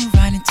 Yes. You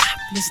riding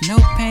topless, no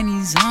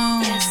panties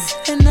on. Yes.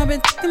 And I've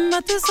been thinking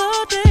about this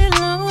all day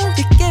long.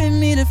 You're giving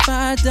me the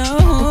fire, though.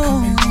 We're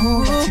coming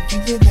over to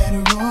give you that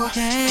raw.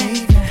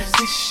 Favorite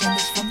position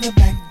is from the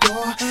back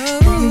door.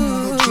 You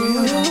know the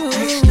drill, don't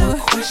ask no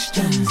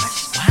questions.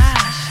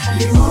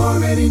 You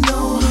already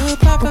know.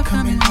 We're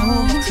coming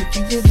home to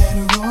give you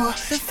that raw.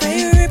 The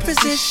favorite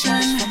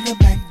position from the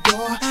back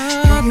door.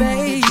 Oh,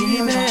 baby,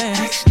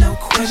 ask no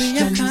questions. baby,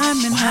 I'm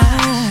coming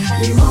home.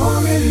 You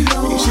already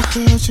know. You should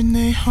call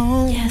Janae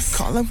home. Yes.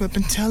 Call her up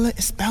and tell her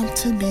it's about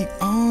to be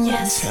on.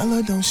 Yes. Tell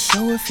her don't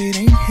show if it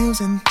ain't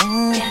heels and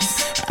thongs.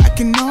 Yes. I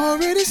can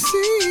already see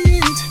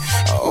it.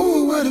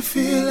 Oh, what a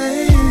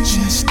feeling.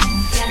 Just don't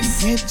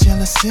get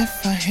jealous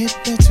if I hit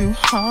that too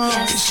hard.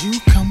 Cause you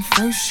come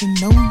first, you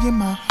know you're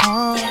my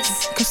heart.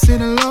 Cause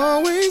it'll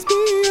always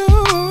be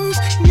yours.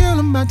 Girl,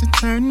 I'm about to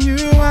turn you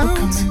out. We're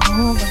coming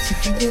over to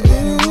give you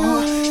that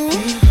raw.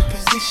 Favorite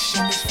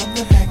position is from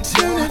the back door.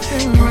 Turn that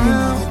thing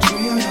around.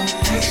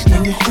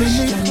 Now you hear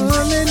me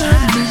calling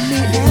out, meet me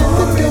at the door.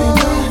 We're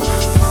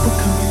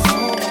coming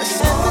home, let's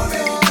set the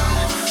door.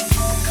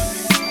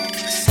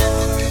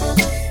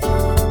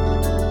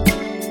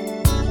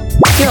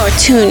 You're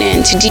tuned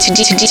in to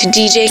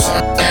DJ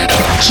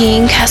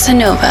King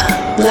Casanova,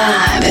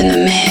 live in the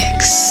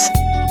mix.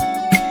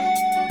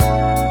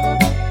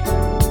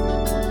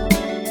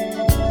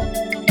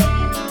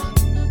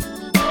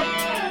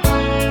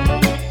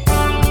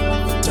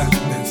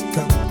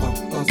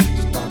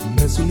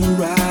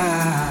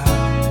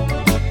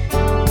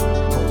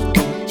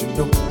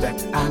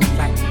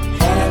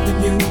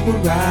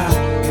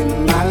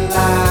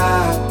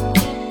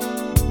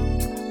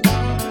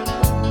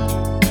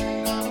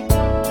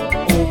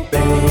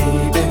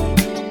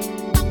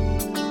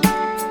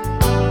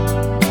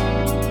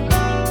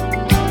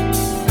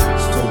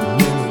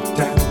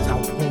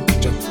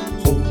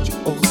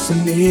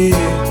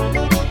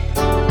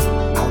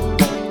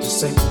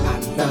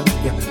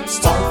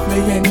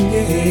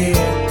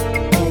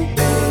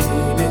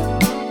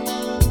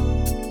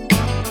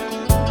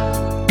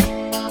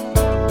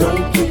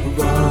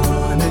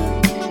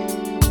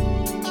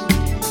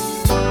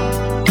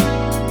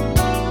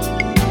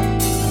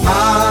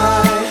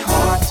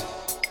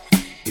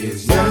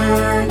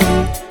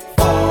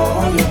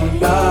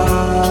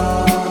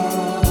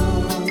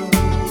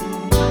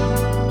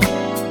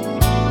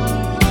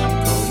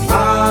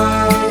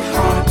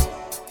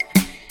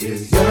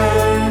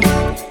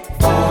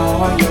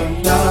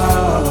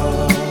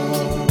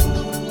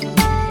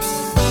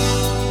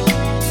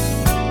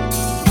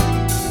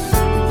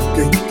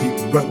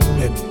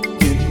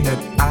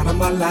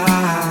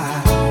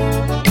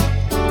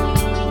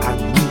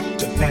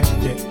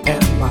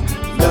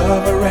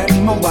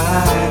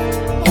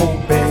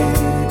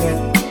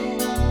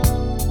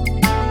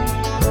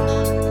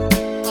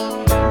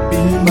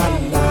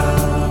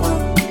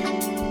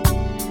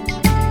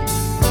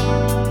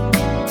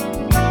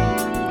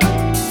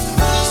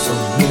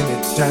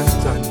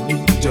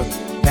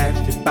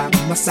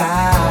 my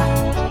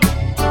side.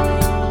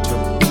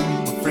 You'll be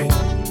my friend,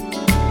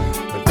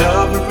 my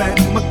lover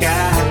and my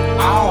guide.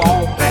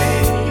 Oh,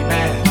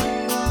 baby,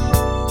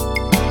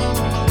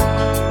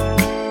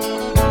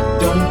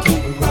 don't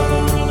keep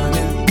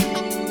running.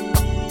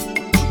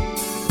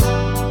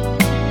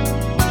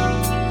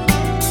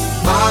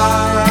 My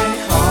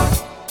heart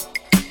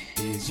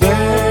is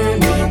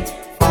yearning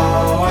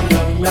for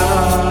your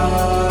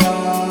love.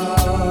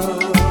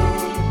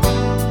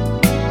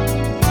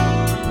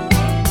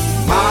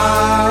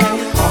 My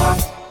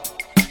heart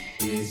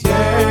is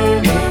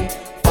yearning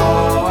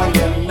for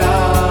your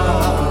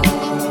love.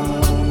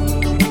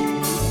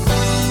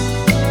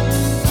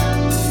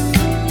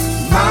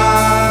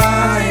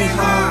 My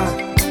heart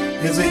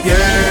is a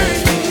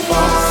yearning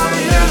for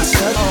you.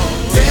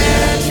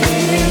 Let me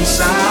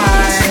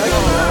inside your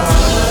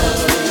love.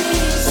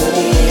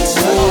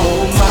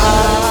 Oh, my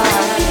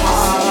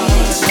heart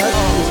is a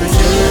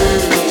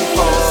yearning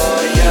for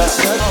you.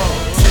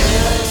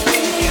 Let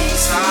me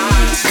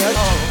inside your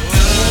love.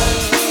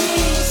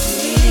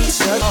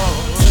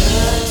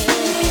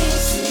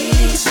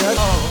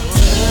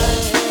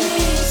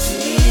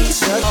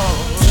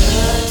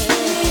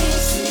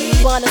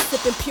 Wanna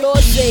sippin' pure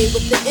J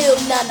with the ill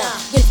nana.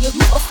 Get you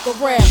off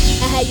around.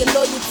 I had your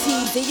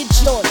loyalties in your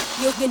joint.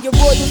 You'll get your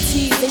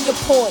royalties and your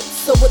points.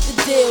 So what the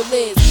deal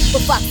is?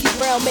 But Foxy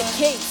Brown met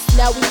Case.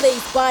 Now we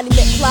lace Bonnie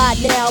met Clyde.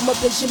 Now I'm up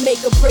in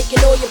Jamaica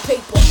breaking all your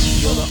paper.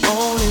 You're the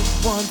only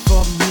one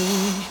for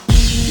me.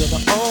 You're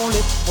the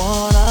only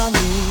one I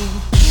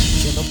need.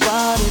 Can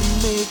nobody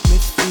make me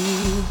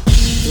feel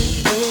the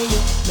way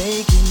you're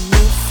making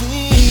me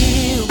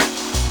feel?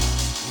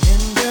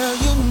 And girl,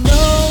 you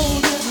know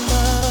that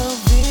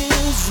love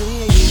is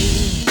real.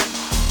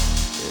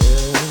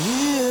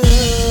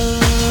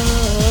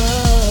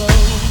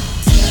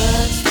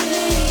 Touch me,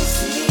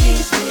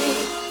 squeeze me,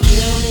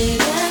 feel me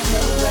and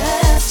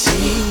caress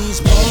me.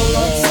 Hold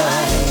on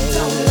tight and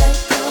don't let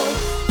go.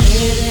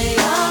 Baby,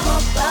 I'm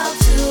about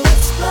to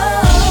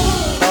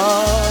explode. Oh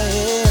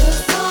yeah.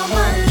 'Cause all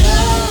my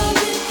love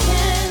you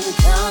can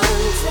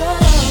control.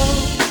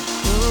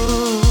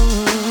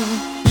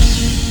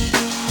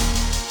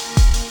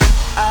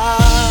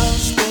 I'll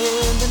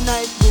spend the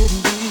night with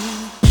you.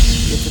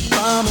 If you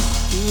promise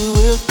you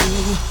will do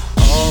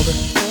all the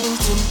things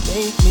to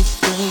make me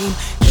scream,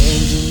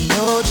 and you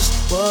know just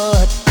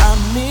what I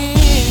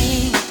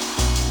mean.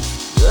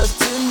 'Cause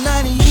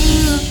tonight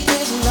you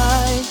taste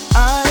like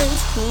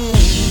ice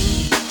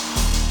cream.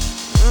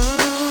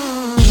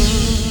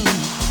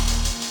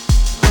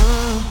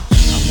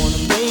 I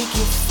wanna make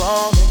you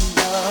fall in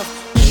love,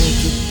 make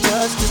you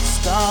touch the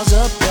stars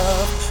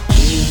above.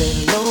 Be lay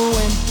low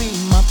and be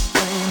my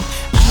friend.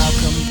 I'll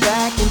come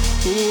back and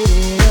hit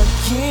it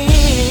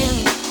again.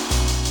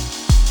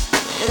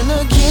 And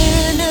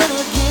again and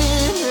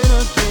again and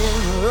again.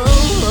 Oh,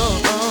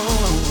 oh,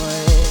 oh,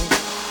 yeah.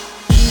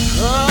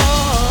 Oh,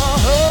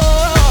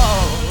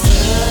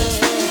 touch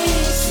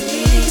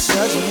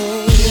me,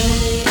 Feel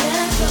me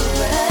and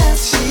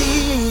caress me.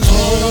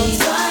 Hold on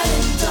tight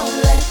and don't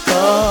let go.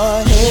 Go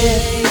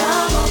ahead. Baby,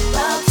 I'm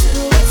about to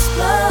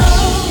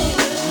explode.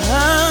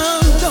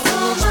 I'm gonna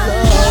All my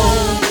explode.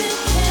 love you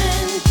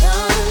can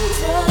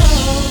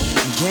control.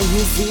 Can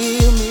you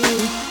feel me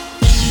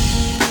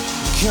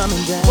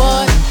coming down?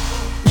 What?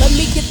 Let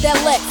me get that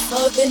Lex,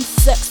 love and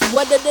sex,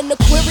 wetter than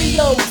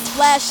Aquarius,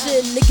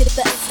 flashing, nigga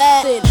that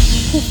satin.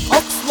 Hoop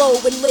up slow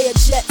and layer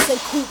jets and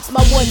coops,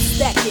 my one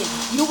stacking.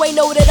 You ain't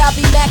know that I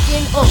be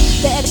macking,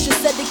 the extra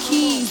set of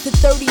keys, the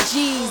 30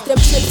 G's, them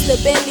trips to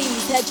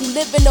Bentley's, had you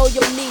living on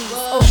your knees.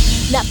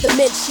 Not to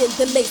mention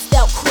the laced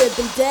out crib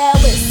in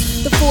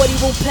Dallas, the 40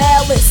 room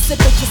palace,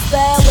 sipping your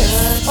salad.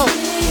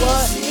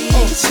 What?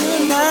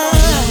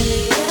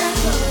 Tonight.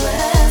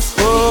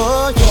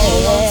 Oh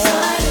yeah.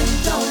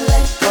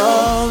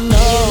 Oh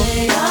no.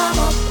 I'm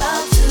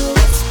about to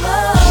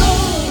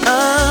explode.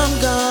 I'm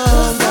gonna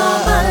All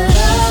my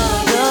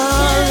love you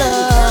can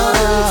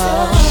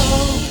control.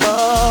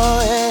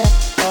 Oh yeah.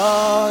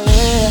 Oh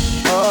yeah.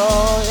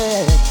 Oh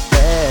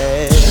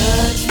yeah.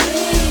 Touch me,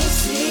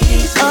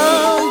 squeeze me,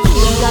 Oh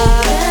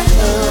and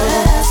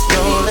caress me.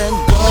 don't let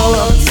go. Hold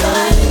on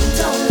tight and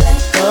don't let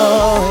go. Oh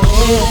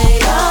yeah.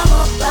 Baby, I'm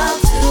about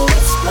to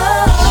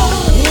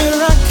explode. Here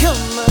I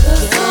come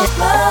again.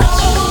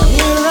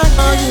 Here I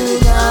come. You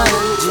gotta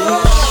do.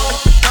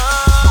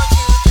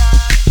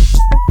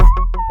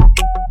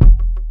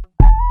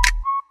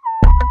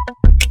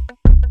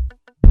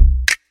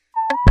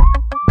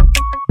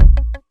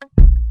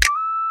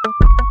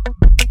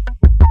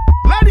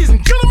 Ladies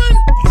and gentlemen,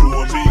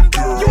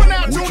 you are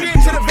now tuned in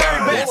to the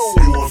very best.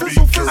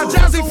 A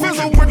Jazzy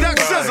Fizzle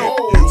production.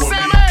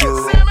 Sam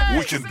A.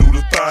 We can do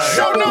the thing.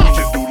 Show We enough.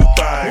 can do the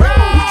thing. We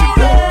can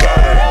do the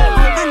thing.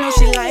 I know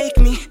she like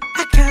me,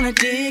 I kinda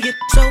dig it.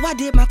 So I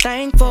did my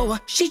thing for her,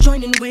 she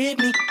joined in with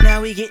me.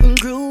 Now we getting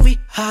groovy,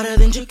 hotter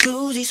than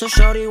jacuzzi. So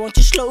shorty, won't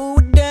you slow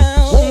it down?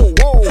 Whoa,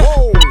 whoa,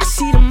 whoa. I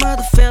see them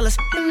other fellas,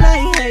 and I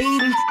ain't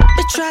hating.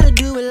 They try to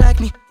do it like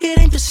me, it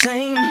ain't the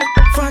same.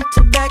 Front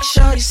to back,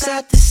 shorty,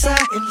 side to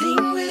side. And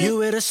lean with it. You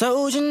with a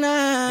soldier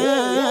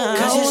now.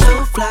 Cause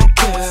fly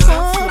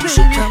girl. You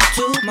should come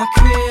to my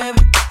crib.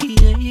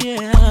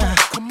 Yeah.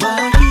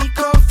 Why he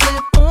gon'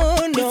 flip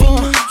on no? If he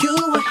knew you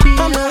were here,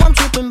 I know I'm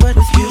tripping, but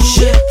if you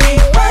should be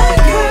my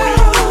girl.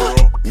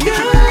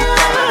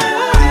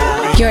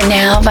 You're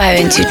now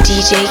vibing to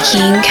DJ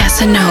King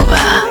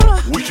Casanova.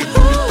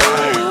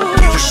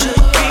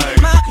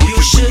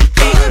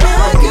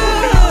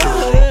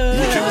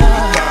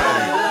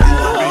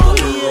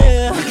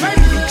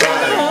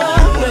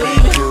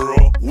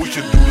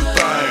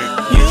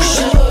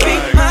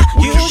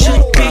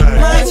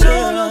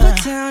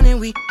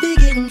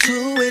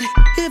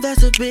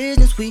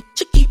 Business, we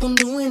should keep on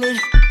doing it.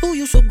 Ooh,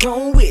 you so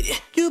grown with it.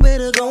 You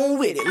better go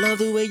with it. Love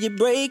the way you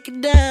break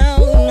it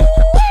down.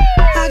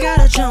 I got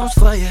a Jones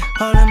for you,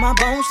 all in my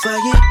bones for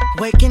you.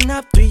 Waking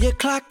up 3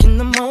 o'clock in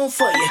the morning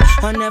for you.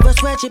 I'll never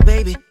sweat you,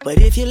 baby, but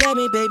if you let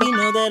me, baby,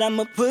 know that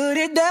I'ma put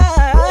it down.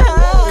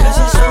 Cause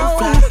it's so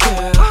fly,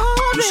 girl.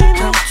 You should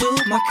come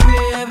to my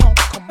crib.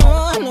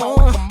 Oh no,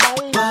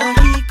 why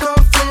he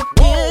gon' flip?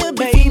 Yeah,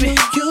 baby,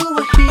 you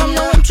were here. I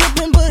know I'm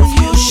tripping, but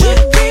you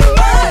should be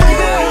my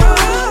girl.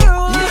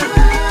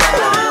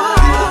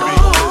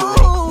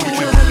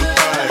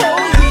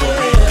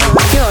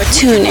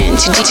 Tune in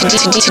to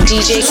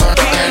DJ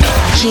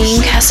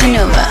King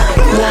Casanova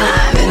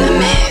live in the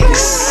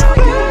mix.